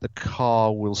just that the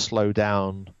car will slow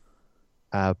down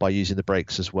by using the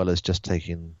brakes as well as just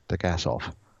taking the gas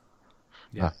off?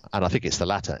 Yeah. And I think it's the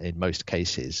latter in most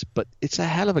cases. But it's a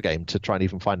hell of a game to try and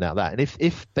even find out that. And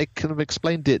if they could have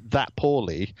explained it that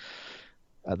poorly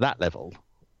at that level,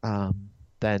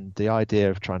 then the idea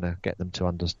of trying to get them to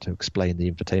explain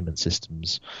the infotainment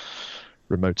system's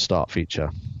remote start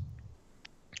feature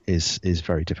is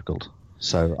very difficult.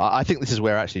 So I think this is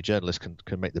where actually journalists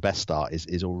can make the best start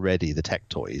is already the tech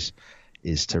toys,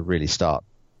 is to really start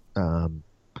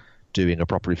doing a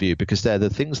proper review, because they're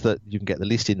the things that you can get the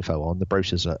least info on. The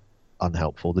brochures are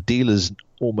unhelpful. The dealers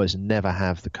almost never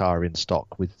have the car in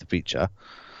stock with the feature.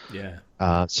 Yeah.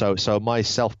 So my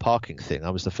self-parking thing,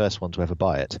 I was the first one to ever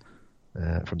buy it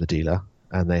from the dealer,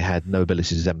 and they had no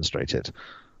ability to demonstrate it.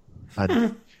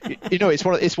 And it's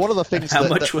one of the things. How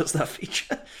much was that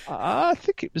feature? I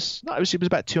think it was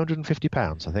about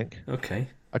 £250. I think.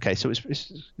 Okay, so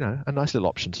it's a nice little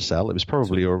option to sell. It was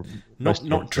probably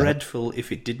not dreadful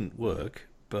if it didn't work,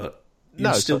 but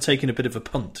you're still taking a bit of a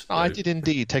punt. I did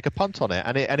indeed take a punt on it,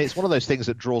 and it's one of those things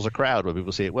that draws a crowd when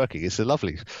people see it working. It's like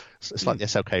the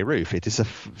SLK roof. It is a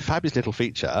fabulous little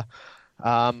feature.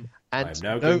 And I'm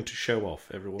now going to show off.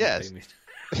 Everyone pay me.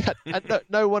 And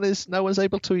no one's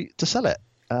able to sell it,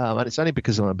 and it's only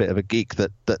because I'm a bit of a geek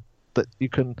that you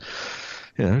can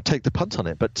take the punt on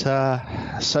it. But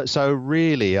so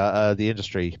really the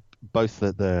industry, both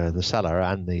the seller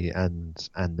and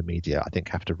the media, I think,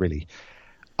 have to really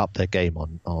up their game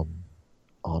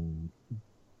on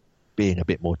being a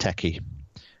bit more techie.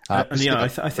 I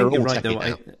think you're right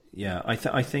though.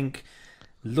 I think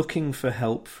looking for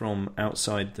help from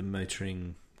outside the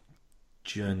motoring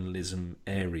journalism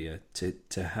area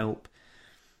to help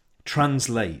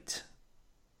translate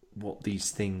what these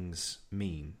things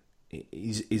mean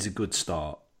is a good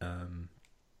start,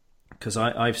 because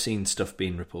I've seen stuff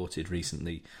being reported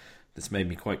recently that's made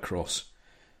me quite cross,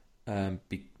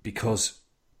 because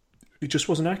it just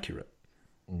wasn't accurate.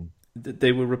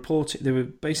 They were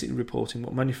basically reporting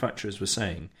what manufacturers were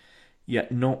saying,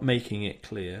 yet not making it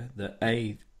clear that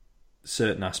A,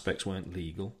 certain aspects weren't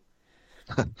legal,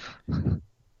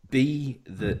 B,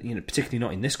 that particularly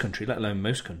not in this country, let alone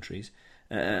most countries,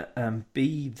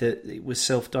 B, that it was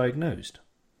self-diagnosed.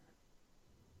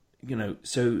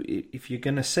 So if you're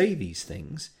going to say these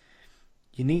things,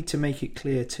 you need to make it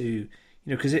clear to,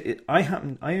 because I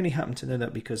only happen to know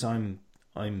that because I'm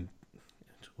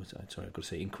sorry, I've got to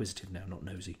say inquisitive now, not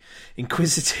nosy.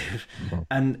 Inquisitive,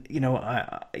 and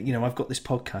I've got this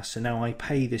podcast, so now I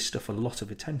pay this stuff a lot of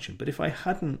attention. But if I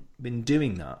hadn't been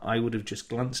doing that, I would have just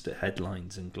glanced at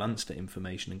headlines and glanced at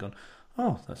information and gone,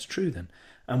 "Oh, that's true then,"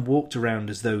 and walked around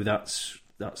as though that's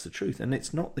the truth, and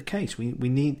it's not the case.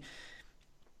 We've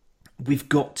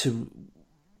got to.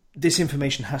 This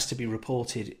information has to be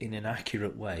reported in an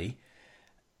accurate way,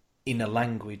 in a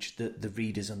language that the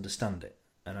readers understand it.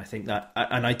 And I think that,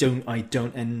 and I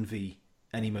don't envy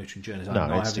any motoring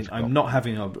journalists. I'm not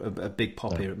having a big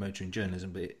pop here at motoring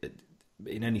journalism, but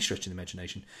in any stretch of the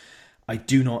imagination, I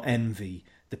do not envy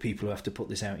the people who have to put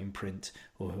this out in print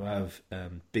or who have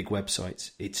big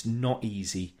websites. It's not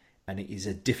easy, and it is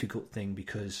a difficult thing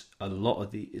because a lot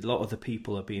of the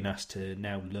people are being asked to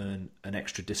now learn an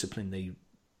extra discipline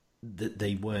that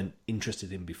they weren't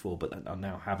interested in before, but that are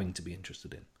now having to be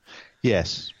interested in.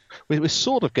 Yes, we're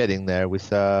sort of getting there with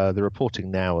the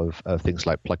reporting now of things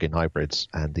like plug-in hybrids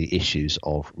and the issues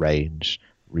of range,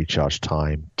 recharge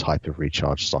time, type of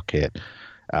recharge socket,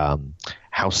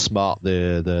 how smart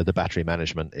the battery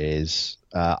management is.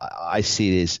 I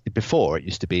see this before. It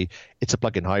used to be it's a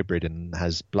plug-in hybrid and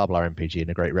has blah blah MPG and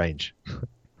a great range. And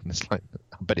it's like,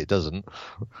 but it doesn't.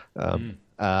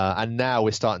 And now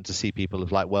we're starting to see people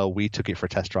of like, well, we took it for a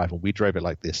test drive and we drove it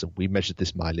like this and we measured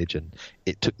this mileage and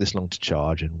it took this long to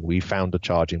charge and we found a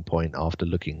charging point after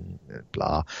looking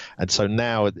blah. And so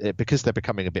now, because they're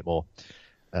becoming a bit more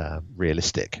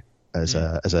realistic as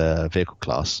a vehicle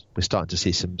class, we're starting to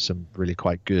see some really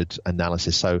quite good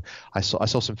analysis. So I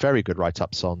saw some very good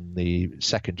write-ups on the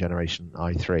second generation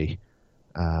i3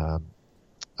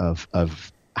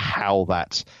 of how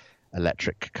that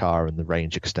electric car and the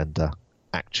range extender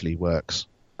actually works,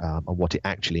 and what it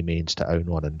actually means to own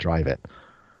one and drive it.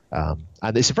 And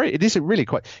it's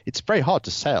very hard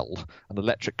to sell an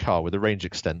electric car with a range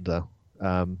extender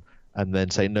and then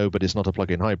say no, but it's not a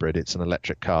plug-in hybrid, it's an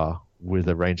electric car with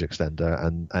a range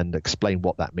extender, and explain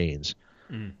what that means.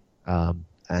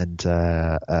 And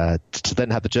to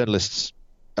then have the journalists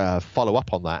follow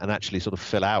up on that and actually sort of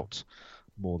fill out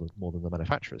more than the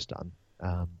manufacturer's done.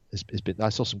 I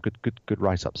saw some good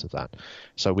write-ups of that.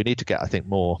 So we need to get, I think,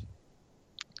 more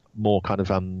kind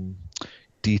of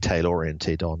detail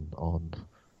oriented on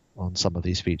some of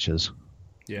these features.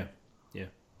 Yeah.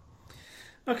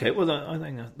 Okay, well, I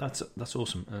think that's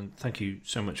awesome, and thank you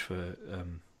so much for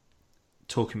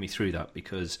talking me through that,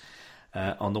 because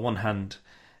on the one hand,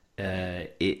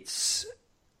 it's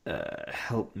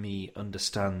helped me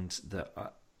understand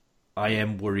that I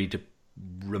am worried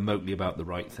remotely about the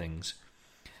right things.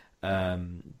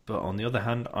 But on the other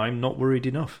hand, I'm not worried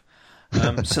enough.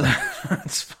 So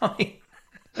that's fine.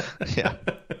 Yeah.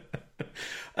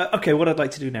 Okay, what I'd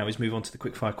like to do now is move on to the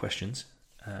quickfire questions,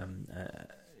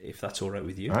 if that's all right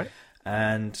with you. All right.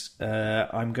 And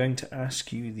I'm going to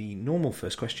ask you the normal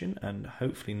first question, and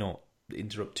hopefully not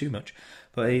interrupt too much.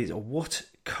 But what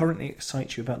currently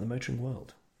excites you about the motoring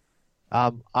world?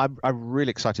 I'm really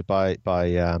excited by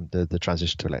the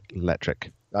transition to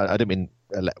electric. I don't mean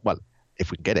if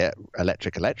we can get it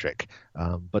electric,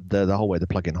 but the whole way the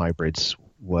plug-in hybrids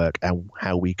work and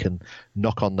how we can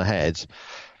knock on the head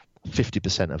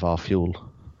 50% of our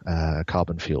fuel,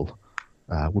 carbon fuel,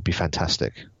 would be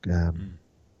fantastic.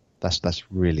 That's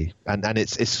really and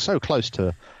it's so close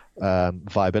to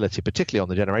viability, particularly on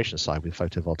the generation side with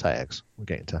photovoltaics. We're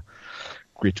getting to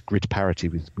grid parity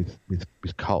with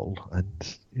coal,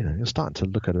 and you're starting to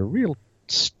look at a real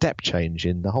step change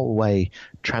in the whole way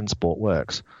transport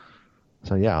works.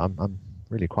 So yeah, I'm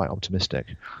really quite optimistic.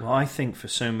 Well, I think for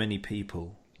so many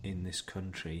people in this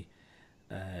country,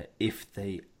 if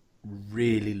they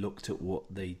really looked at what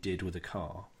they did with a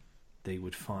car, they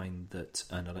would find that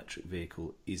an electric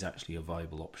vehicle is actually a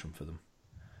viable option for them.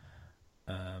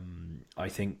 I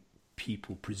think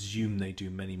people presume they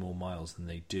do many more miles than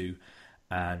they do,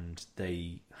 and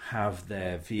they have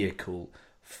their vehicle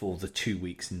for the 2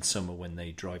 weeks in summer when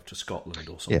they drive to Scotland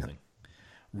or something,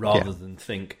 rather than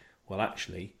think, well,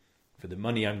 actually, for the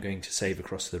money I'm going to save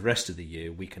across the rest of the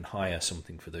year, we can hire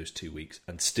something for those 2 weeks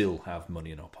and still have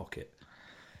money in our pocket.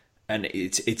 And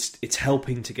it's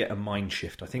helping to get a mind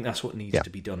shift. I think that's what needs to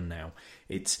be done now.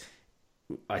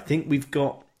 I think we've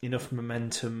got enough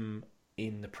momentum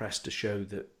in the press to show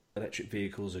that electric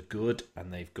vehicles are good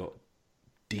and they've got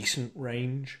decent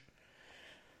range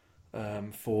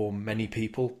for many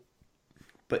people,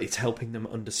 but it's helping them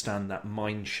understand that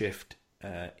mind shift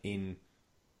and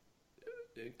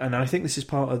I think this is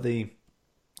part of the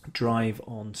drive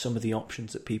on some of the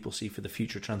options that people see for the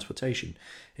future of transportation,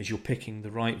 is you're picking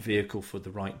the right vehicle for the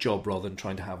right job rather than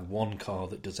trying to have one car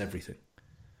that does everything.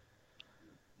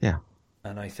 Yeah.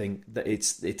 And I think that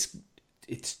it's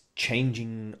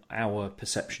changing our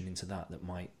perception into that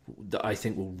I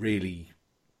think will really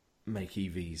make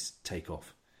EVs take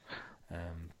off.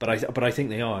 But I think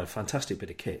they are a fantastic bit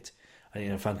of kit,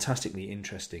 and fantastically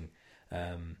interesting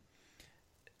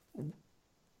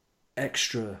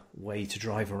extra way to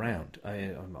drive around.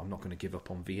 I'm not going to give up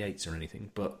on V8s or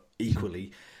anything, but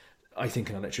equally, I think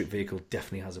an electric vehicle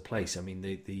definitely has a place. I mean,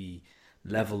 the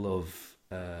level of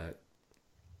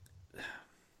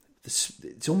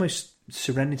it's almost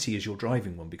serenity as you're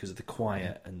driving one, because of the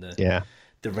quiet and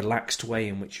the relaxed way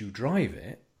in which you drive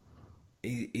it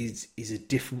is a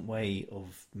different way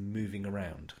of moving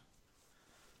around.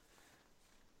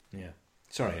 Yeah.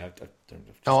 Sorry, I don't.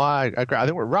 Oh, I agree. I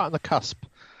think we're right on the cusp.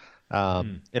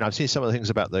 I've seen some of the things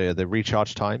about the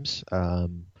recharge times,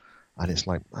 and it's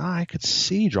like, I could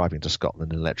see driving to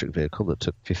Scotland in an electric vehicle that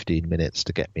took 15 minutes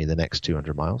to get me the next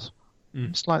 200 miles.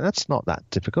 It's like, that's not that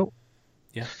difficult.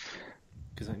 Yeah,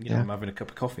 because I'm having a cup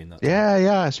of coffee in that time.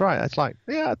 Yeah, that's right. It's like,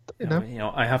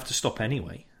 I have to stop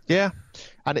anyway. Yeah,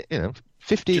 and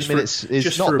 15 minutes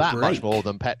is not that much more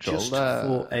than petrol. Just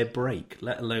for a break,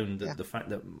 let alone the fact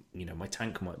that my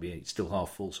tank might be still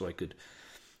half full, so I could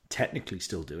technically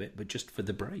still do it, but just for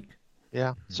the break.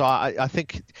 Yeah, so I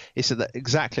think it's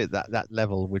exactly at that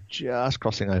level. We're just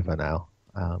crossing over now.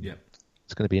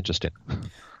 It's going to be interesting.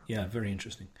 Yeah, very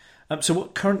interesting. So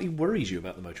what currently worries you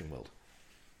about the motoring world?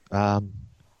 I'm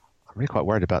really quite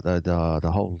worried about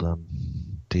the whole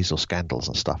diesel scandals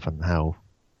and stuff, and how,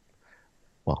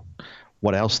 well,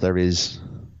 what else there is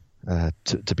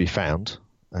to be found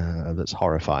that's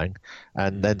horrifying,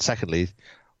 and then secondly,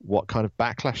 what kind of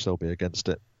backlash there'll be against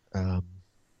it. Well,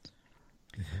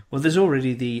 there's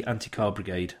already the anti-car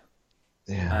brigade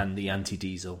and the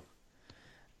anti-diesel,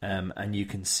 and you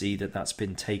can see that that's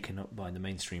been taken up by the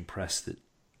mainstream press that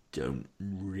don't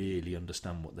really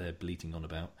understand what they're bleating on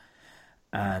about.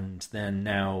 And then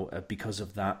now, because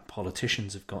of that,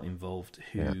 politicians have got involved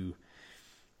who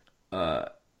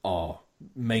are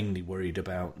mainly worried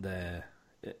about the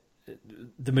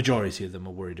majority of them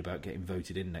are worried about getting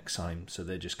voted in next time, so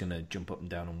they're just going to jump up and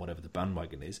down on whatever the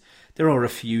bandwagon is. There are a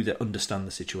few that understand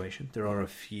the situation. There are a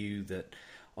few that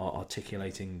are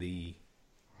articulating the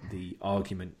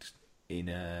argument in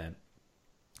a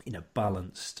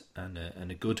balanced and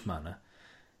a good manner.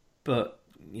 But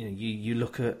you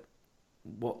look at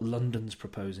what London's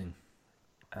proposing,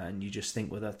 and you just think,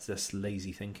 well, that's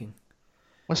lazy thinking.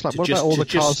 Well, it's like, what about all the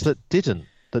cars that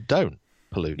don't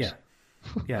pollute? Yeah.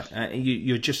 Yeah,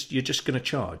 you're just going to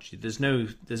charge. There's no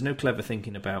clever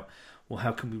thinking about, well,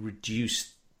 how can we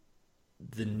reduce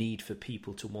the need for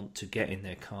people to want to get in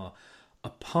their car,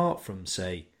 apart from,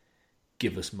 say,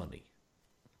 give us money,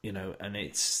 and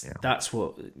that's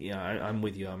what I'm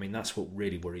with you. I mean, that's what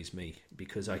really worries me,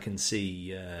 because I can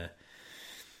see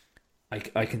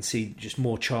I can see just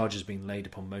more charges being laid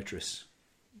upon motorists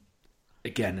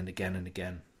again and again and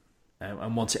again.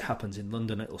 And once it happens in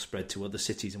London, it'll spread to other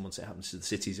cities, and once it happens to the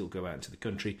cities, it'll go out into the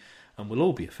country, and we'll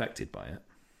all be affected by it.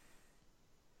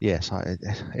 Yes,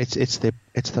 it's the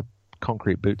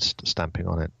concrete boots stamping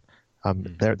on it.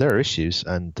 There are issues,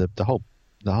 and the whole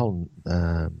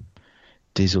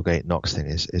Dieselgate NOx thing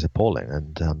is appalling,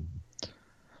 and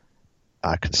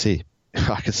I can see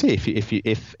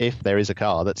if there is a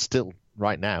car that still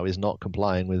right now is not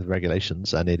complying with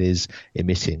regulations and it is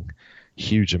emitting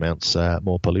huge amounts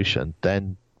more pollution,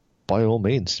 then by all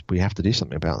means we have to do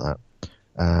something about that.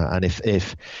 And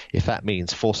if that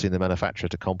means forcing the manufacturer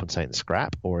to compensate and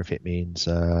scrap, or if it means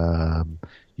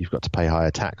you've got to pay higher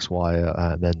tax,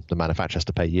 then the manufacturer has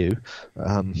to pay you,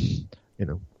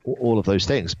 all of those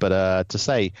things. But to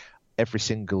say every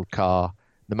single car,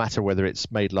 no matter whether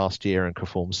it's made last year and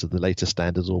conforms to the latest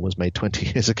standards or was made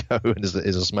 20 years ago and is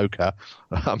a smoker,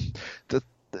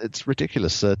 it's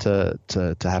ridiculous to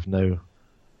have no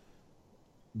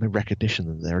recognition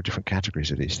that there are different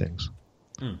categories of these things.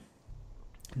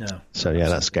 No. So yeah,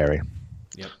 that's scary.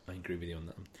 Yep, I agree with you on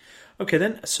that. Okay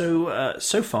then, so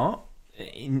far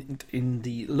in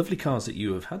the lovely cars that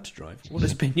you have had to drive, what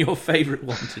has been your favourite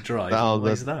one to drive?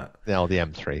 Why is that? The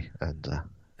M3, and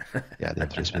yeah, the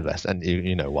M3's been the best, and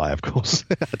you know why, of course.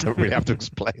 I don't really have to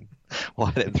explain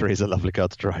why the M3 is a lovely car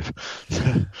to drive.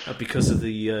 Because of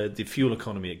the fuel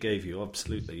economy it gave you,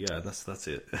 absolutely. Yeah, that's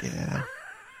it. Yeah.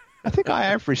 I think I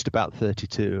averaged about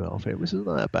 32 of it, which isn't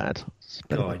that bad.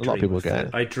 A lot of people get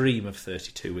it. I dream of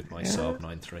 32 with my Saab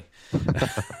 9.3.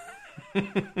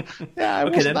 Yeah,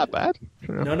 it wasn't that bad.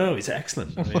 No, it's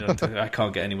excellent. I mean, I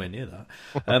can't get anywhere near that.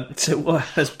 So what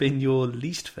has been your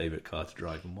least favourite car to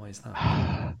drive, and why is that?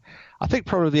 I think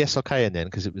probably the SLK in the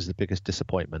end, because it was the biggest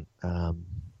disappointment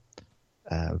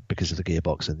because of the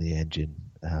gearbox and the engine.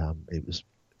 It was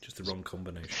just the wrong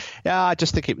combination. Yeah, I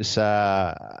just think it was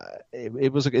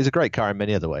it's a great car in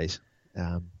many other ways.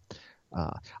 I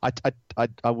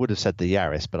would have said the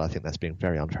Yaris, but I think that's being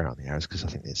very unfair on the Yaris, because I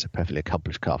think it's a perfectly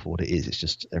accomplished car for what it is. It's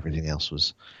just everything else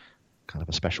was kind of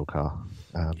a special car.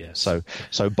 Yes.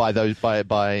 So by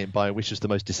which is the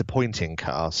most disappointing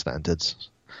car standards,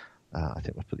 I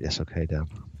think we'll put the SLK down.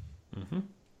 Mm-hmm.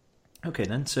 Okay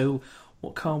then. So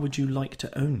What car would you like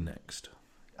to own next?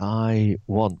 I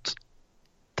want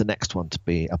the next one to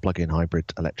be a plug-in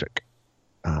hybrid electric,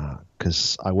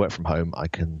 because I work from home. I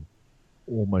can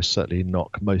almost certainly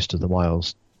knock most of the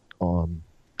miles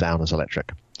down as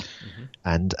electric. Mm-hmm.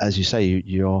 And as you say,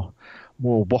 you're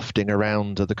more wafting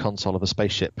around the console of a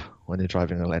spaceship when you're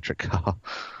driving an electric car.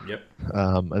 Yep.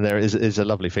 And there is a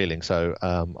lovely feeling. So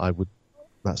I would.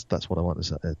 That's what I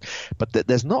want. But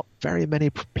there's not very many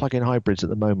plug-in hybrids at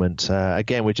the moment.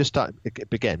 Again, we're just starting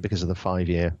again because of the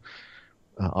 5-year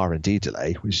R&D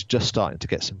delay. We're just starting to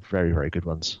get some very, very good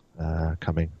ones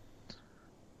coming.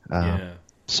 So I'm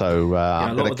going to carry on.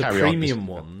 A lot of the premium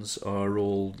ones are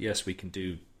all, yes, we can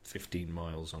do 15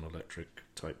 miles on electric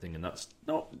type thing, and that's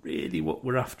not really what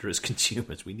we're after as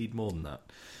consumers. We need more than that.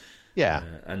 Yeah.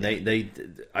 And I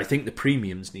think the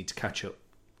premiums need to catch up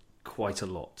quite a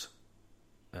lot.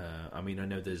 I mean, I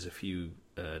know there's a few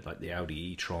like the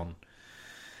Audi e-tron,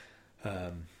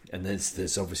 and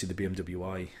there's obviously the BMW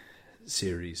i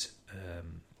series,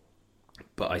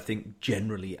 but I think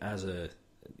generally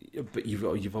but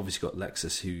you've obviously got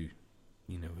Lexus, who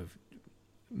have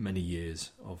many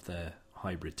years of their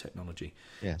hybrid technology.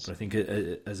 Yes. But I think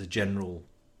as a general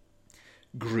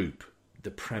group,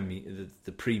 the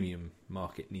premium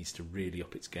market needs to really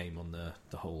up its game on the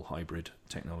whole hybrid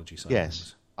technology side. Yes. Of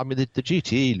things. I mean, the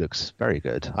GTE looks very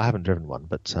good. I haven't driven one,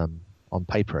 but on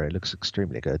paper it looks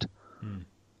extremely good.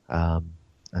 And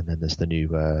then there's the new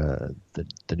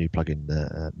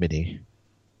plug-in Mini.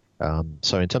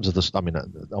 So in terms of this, I mean,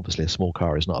 obviously a small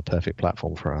car is not a perfect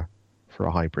platform for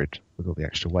a hybrid with all the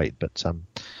extra weight, but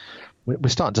we're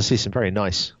starting to see some very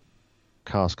nice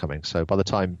cars coming. So by the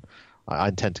time I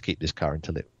intend to keep this car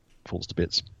until it falls to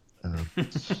bits. But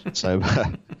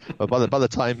by the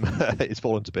time it's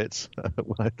fallen to bits,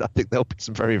 I think there'll be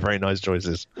some very, very nice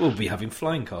choices. We'll be having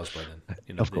flying cars by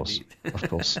then. Of course.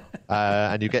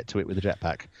 And you get to it with a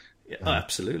jetpack. Yeah,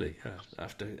 absolutely.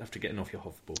 After getting off your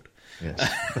hoverboard. Yes.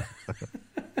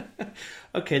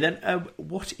 Okay, then.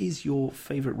 What is your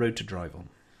favourite road to drive on?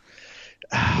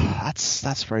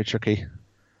 That's very tricky.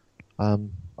 I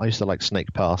used to like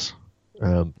Snake Pass,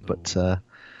 but I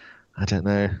don't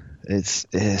know. It's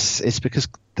because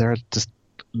there are just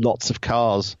lots of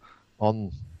cars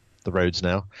on the roads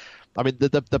now. I mean,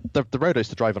 the road I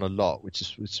used to drive on a lot,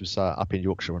 which was up in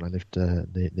Yorkshire when I lived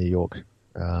near York,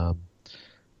 on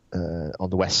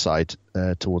the west side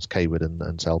towards Cawood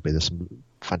and Selby. There's some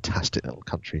fantastic little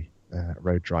country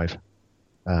road drive,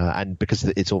 and because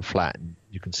it's all flat, and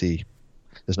you can see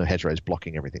there's no hedgerows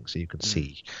blocking everything, so you can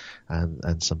see,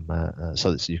 and some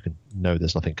so that you can know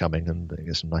there's nothing coming, and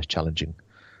get some nice challenging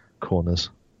corners.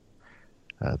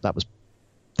 That was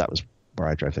where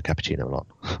I drove the Cappuccino a lot.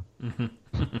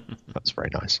 That's very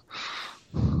nice.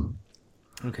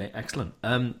 Okay, excellent.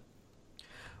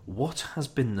 What has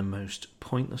been the most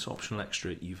pointless optional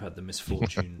extra you've had the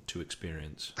misfortune to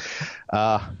experience?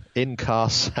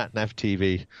 In-car sat-nav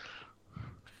TV.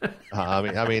 I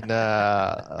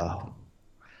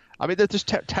mean, they're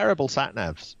just terrible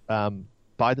sat-navs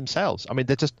by themselves. I mean,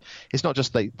 it's not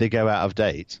just they go out of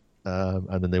date.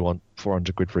 And then they want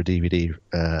 400 quid for a DVD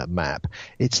map.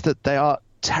 It's that they are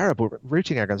terrible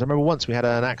routing algorithms. I remember once we had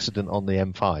an accident on the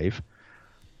M5,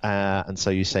 and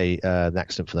so you say an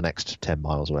accident for the next 10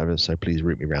 miles or whatever, so please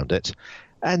route me around it.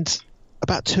 And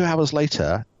about 2 hours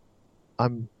later,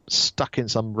 I'm stuck in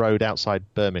some road outside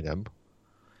Birmingham,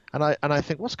 and I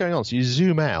think, what's going on? So you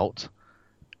zoom out,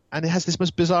 and it has this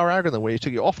most bizarre algorithm where it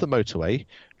took you off the motorway,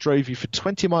 drove you for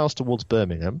 20 miles towards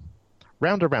Birmingham,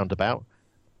 round a roundabout,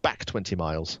 back 20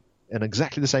 miles in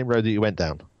exactly the same road that you went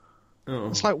down. Oh.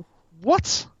 It's like,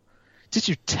 what? Did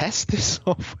you test this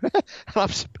software?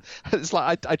 It's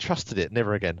like, I trusted it.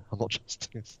 Never again. I'm not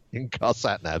trusting in-car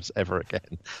sat-navs ever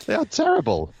again. They are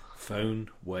terrible.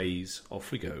 Phone, Waze,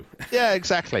 off we go. Yeah,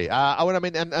 exactly. I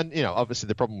mean, and obviously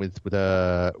the problem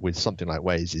with something like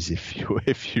Waze is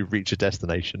if you reach a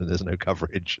destination and there's no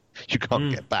coverage, you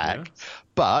can't get back. Yeah.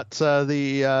 But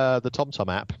the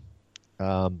TomTom app,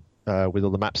 with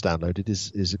all the maps downloaded,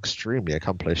 is extremely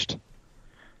accomplished.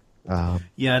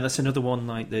 Yeah, that's another one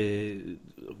like we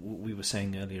were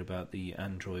saying earlier about the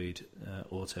Android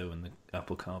Auto and the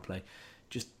Apple CarPlay.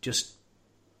 Just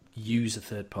use a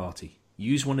third party.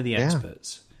 Use one of the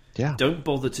experts. Yeah. Don't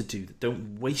bother to do that.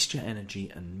 Don't waste your energy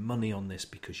and money on this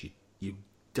because you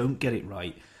don't get it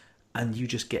right, and you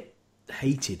just get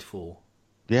hated for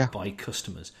by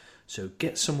customers. So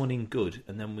get someone in good,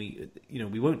 and then we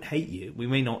won't hate you. We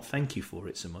may not thank you for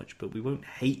it so much, but we won't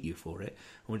hate you for it.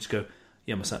 And we'll just go,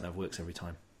 yeah, my sat nav works every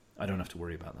time. I don't have to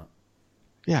worry about that.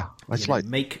 Yeah, it's like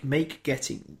make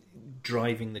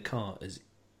driving the car as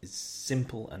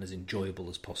simple and as enjoyable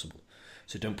as possible.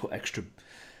 So don't put extra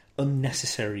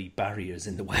unnecessary barriers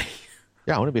in the way.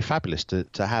 Yeah, wouldn't it be fabulous to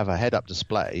have a head-up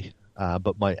display,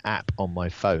 but my app on my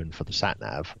phone for the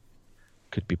sat-nav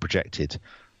could be projected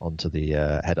onto the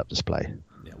head-up display.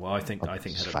 Yeah, well, I think head-up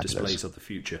displays are the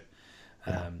future.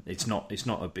 It's not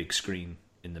a big screen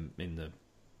in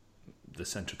the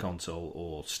center console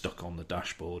or stuck on the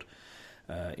dashboard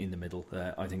in the middle.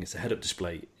 I think it's a head-up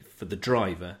display for the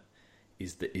driver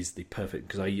is the perfect,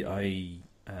 because I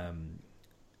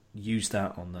used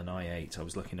that on an i8. I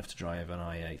was lucky enough to drive an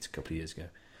i8 a couple of years ago,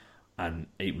 and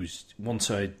it was,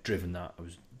 once I'd driven that,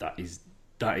 that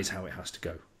is how it has to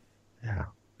go. Yeah,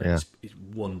 It's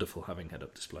wonderful having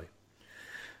head-up display.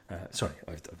 Sorry,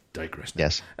 I've digressed now.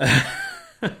 Yes.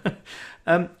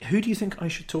 Who do you think I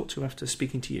should talk to after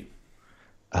speaking to you?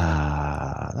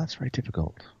 That's very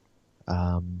difficult.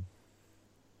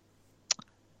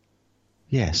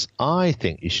 Yes, I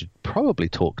think you should probably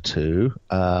talk to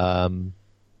a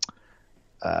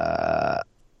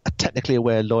technically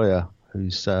aware lawyer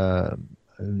who's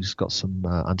got some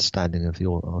understanding of the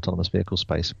autonomous vehicle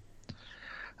space.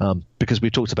 Because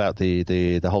we talked about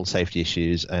the whole safety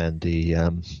issues and the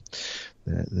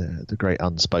great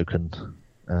unspoken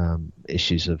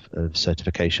issues of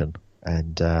certification,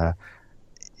 and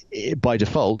by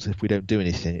default, if we don't do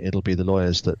anything, it'll be the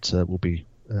lawyers that will be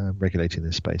regulating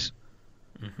this space.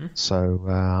 Mm-hmm.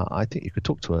 So I think you could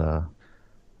talk to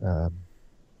a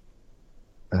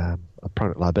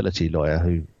product liability lawyer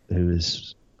who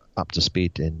is up to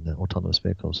speed in autonomous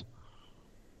vehicles.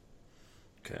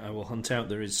 Okay, I will hunt out.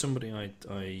 There is somebody I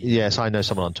Yes, I know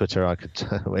someone on Twitter. I could,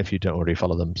 if you don't already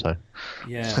follow them. So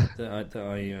yeah, that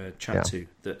I chat to,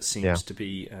 that seems to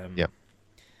be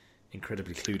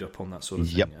incredibly clued up on that sort of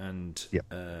thing, and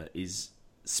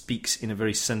speaks in a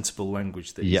very sensible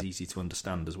language that is easy to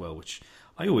understand as well, which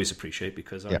I always appreciate,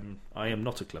 because I am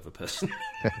not a clever person.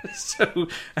 So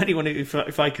anyone,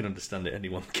 if I can understand it,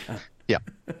 anyone can. Yeah.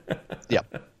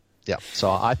 So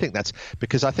I think that's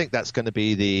going to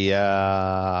be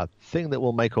the thing that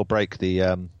will make or break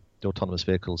the autonomous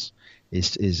vehicles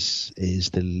is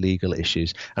the legal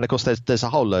issues, and of course there's a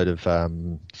whole load of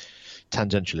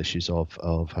tangential issues of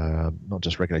not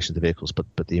just regulation of the vehicles, but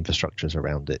the infrastructures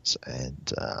around it,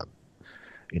 and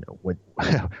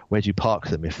where do you park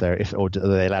them, or are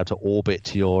they allowed to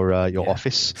orbit your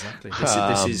office? Exactly.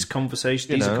 This is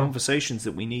conversation. These are conversations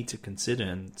that we need to consider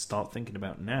and start thinking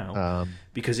about now,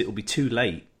 because it will be too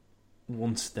late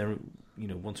once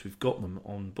we've got them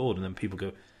on board, and then people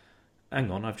go,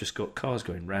 "Hang on, I've just got cars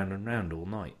going round and round all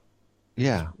night."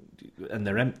 Yeah, and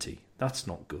they're empty. That's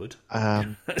not good.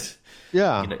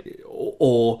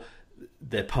 Or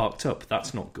they're parked up.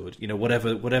 That's not good.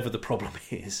 Whatever the problem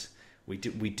is. We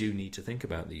do need to think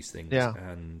about these things,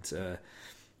 and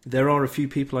there are a few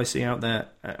people I see out there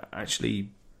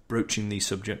actually broaching these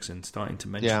subjects and starting to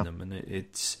mention them, and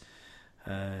it's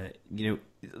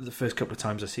the first couple of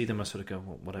times I see them, I sort of go,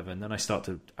 well, whatever, and then I start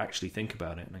to actually think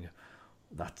about it, and I go,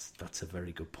 that's a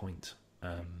very good point.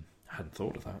 I hadn't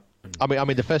thought of that. And I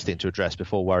mean, the first thing to address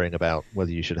before worrying about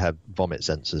whether you should have vomit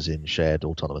sensors in shared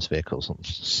autonomous vehicles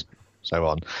and so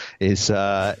on is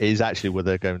actually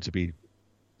whether they're going to be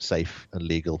safe and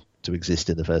legal to exist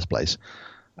in the first place,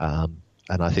 and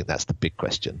I think that's the big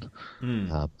question.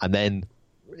 And then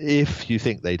if you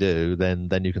think they do,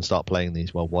 then you can start playing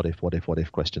these what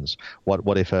if questions.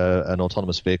 What if an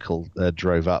autonomous vehicle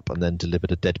drove up and then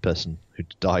delivered a dead person who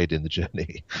died in the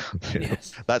journey?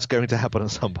 Yes. That's going to happen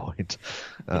at some point.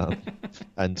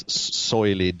 And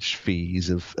soilage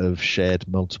fees of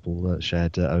multiple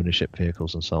shared ownership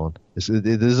vehicles and so on.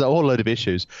 There's a whole load of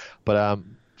issues, but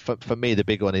for me, the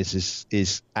big one is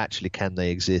actually, can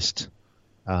they exist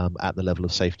at the level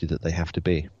of safety that they have to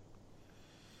be?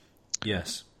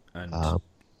 Yes, and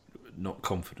not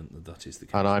confident that is the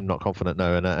case. And I'm not confident,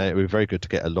 no. And it would be very good to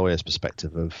get a lawyer's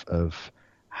perspective of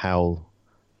how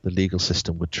the legal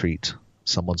system would treat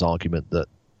someone's argument that,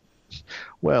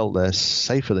 well, they're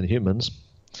safer than humans.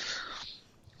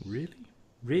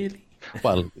 Really?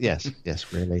 Well, yes,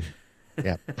 really.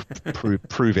 Yeah,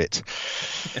 prove it.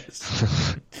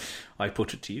 Yes. I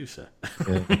put it to you, sir.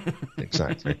 Yeah,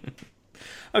 exactly.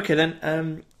 Okay,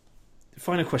 then.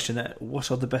 Final question there.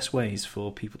 What are the best ways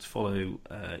for people to follow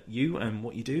you and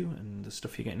what you do and the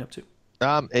stuff you're getting up to?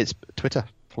 It's Twitter.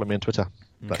 Follow me on Twitter.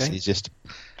 That's Okay. easiest.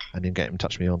 And you can get in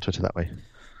touch with me on Twitter that way.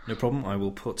 No problem. I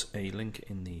will put a link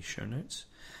in the show notes.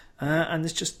 And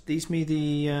this just leaves me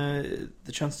the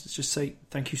chance to just say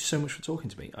thank you so much for talking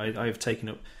to me. I've taken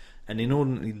up an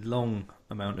inordinately long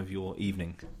amount of your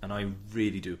evening, and I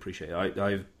really do appreciate it.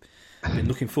 I've been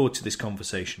looking forward to this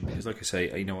conversation because, like I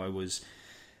say,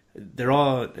 there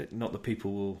are, not that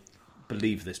people will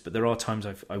believe this, but there are times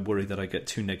I worry that I get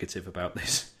too negative about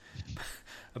this,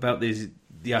 about the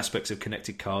aspects of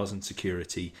connected cars and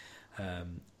security,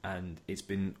 and it's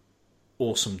been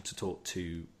awesome to talk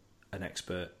to an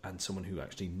expert and someone who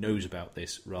actually knows about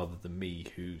this rather than me,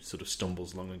 who sort of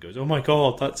stumbles along and goes, "Oh my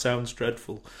God, that sounds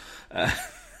dreadful,"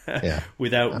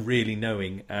 without really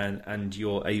knowing, and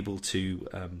you're able to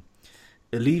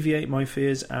alleviate my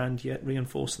fears and yet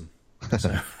reinforce them.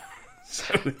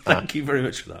 So thank you very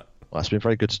much for that. Well, it's been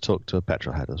very good to talk to a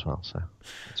petrolhead as well, so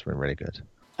it's been really good.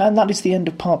 And that is the end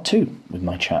of part 2 with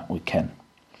my chat with Ken.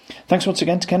 Thanks once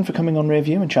again to Ken for coming on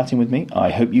Rearview and chatting with me.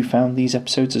 I hope you found these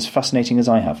episodes as fascinating as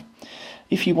I have.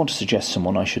 If you want to suggest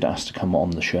someone I should ask to come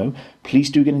on the show, please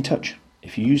do get in touch.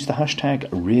 If you use the hashtag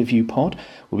RearviewPod,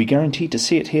 we'll be guaranteed to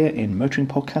see it here in Motoring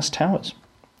Podcast Towers.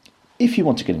 If you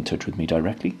want to get in touch with me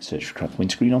directly, search for Cracked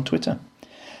Windscreen on Twitter.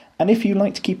 And if you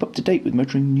like to keep up to date with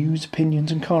motoring news,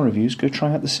 opinions and car reviews, go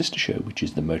try out the sister show, which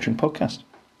is the Motoring Podcast.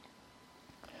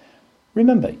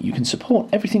 Remember, you can support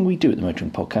everything we do at the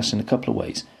Motoring Podcast in a couple of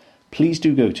ways. Please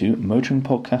do go to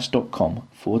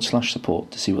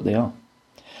motoringpodcast.com/support to see what they are.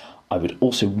 I would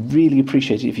also really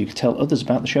appreciate it if you could tell others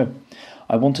about the show.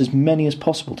 I want as many as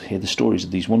possible to hear the stories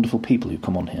of these wonderful people who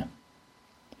come on here.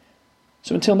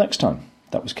 So until next time,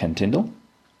 that was Ken Tyndall,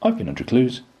 I've been Andrew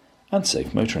Clues, and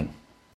safe motoring.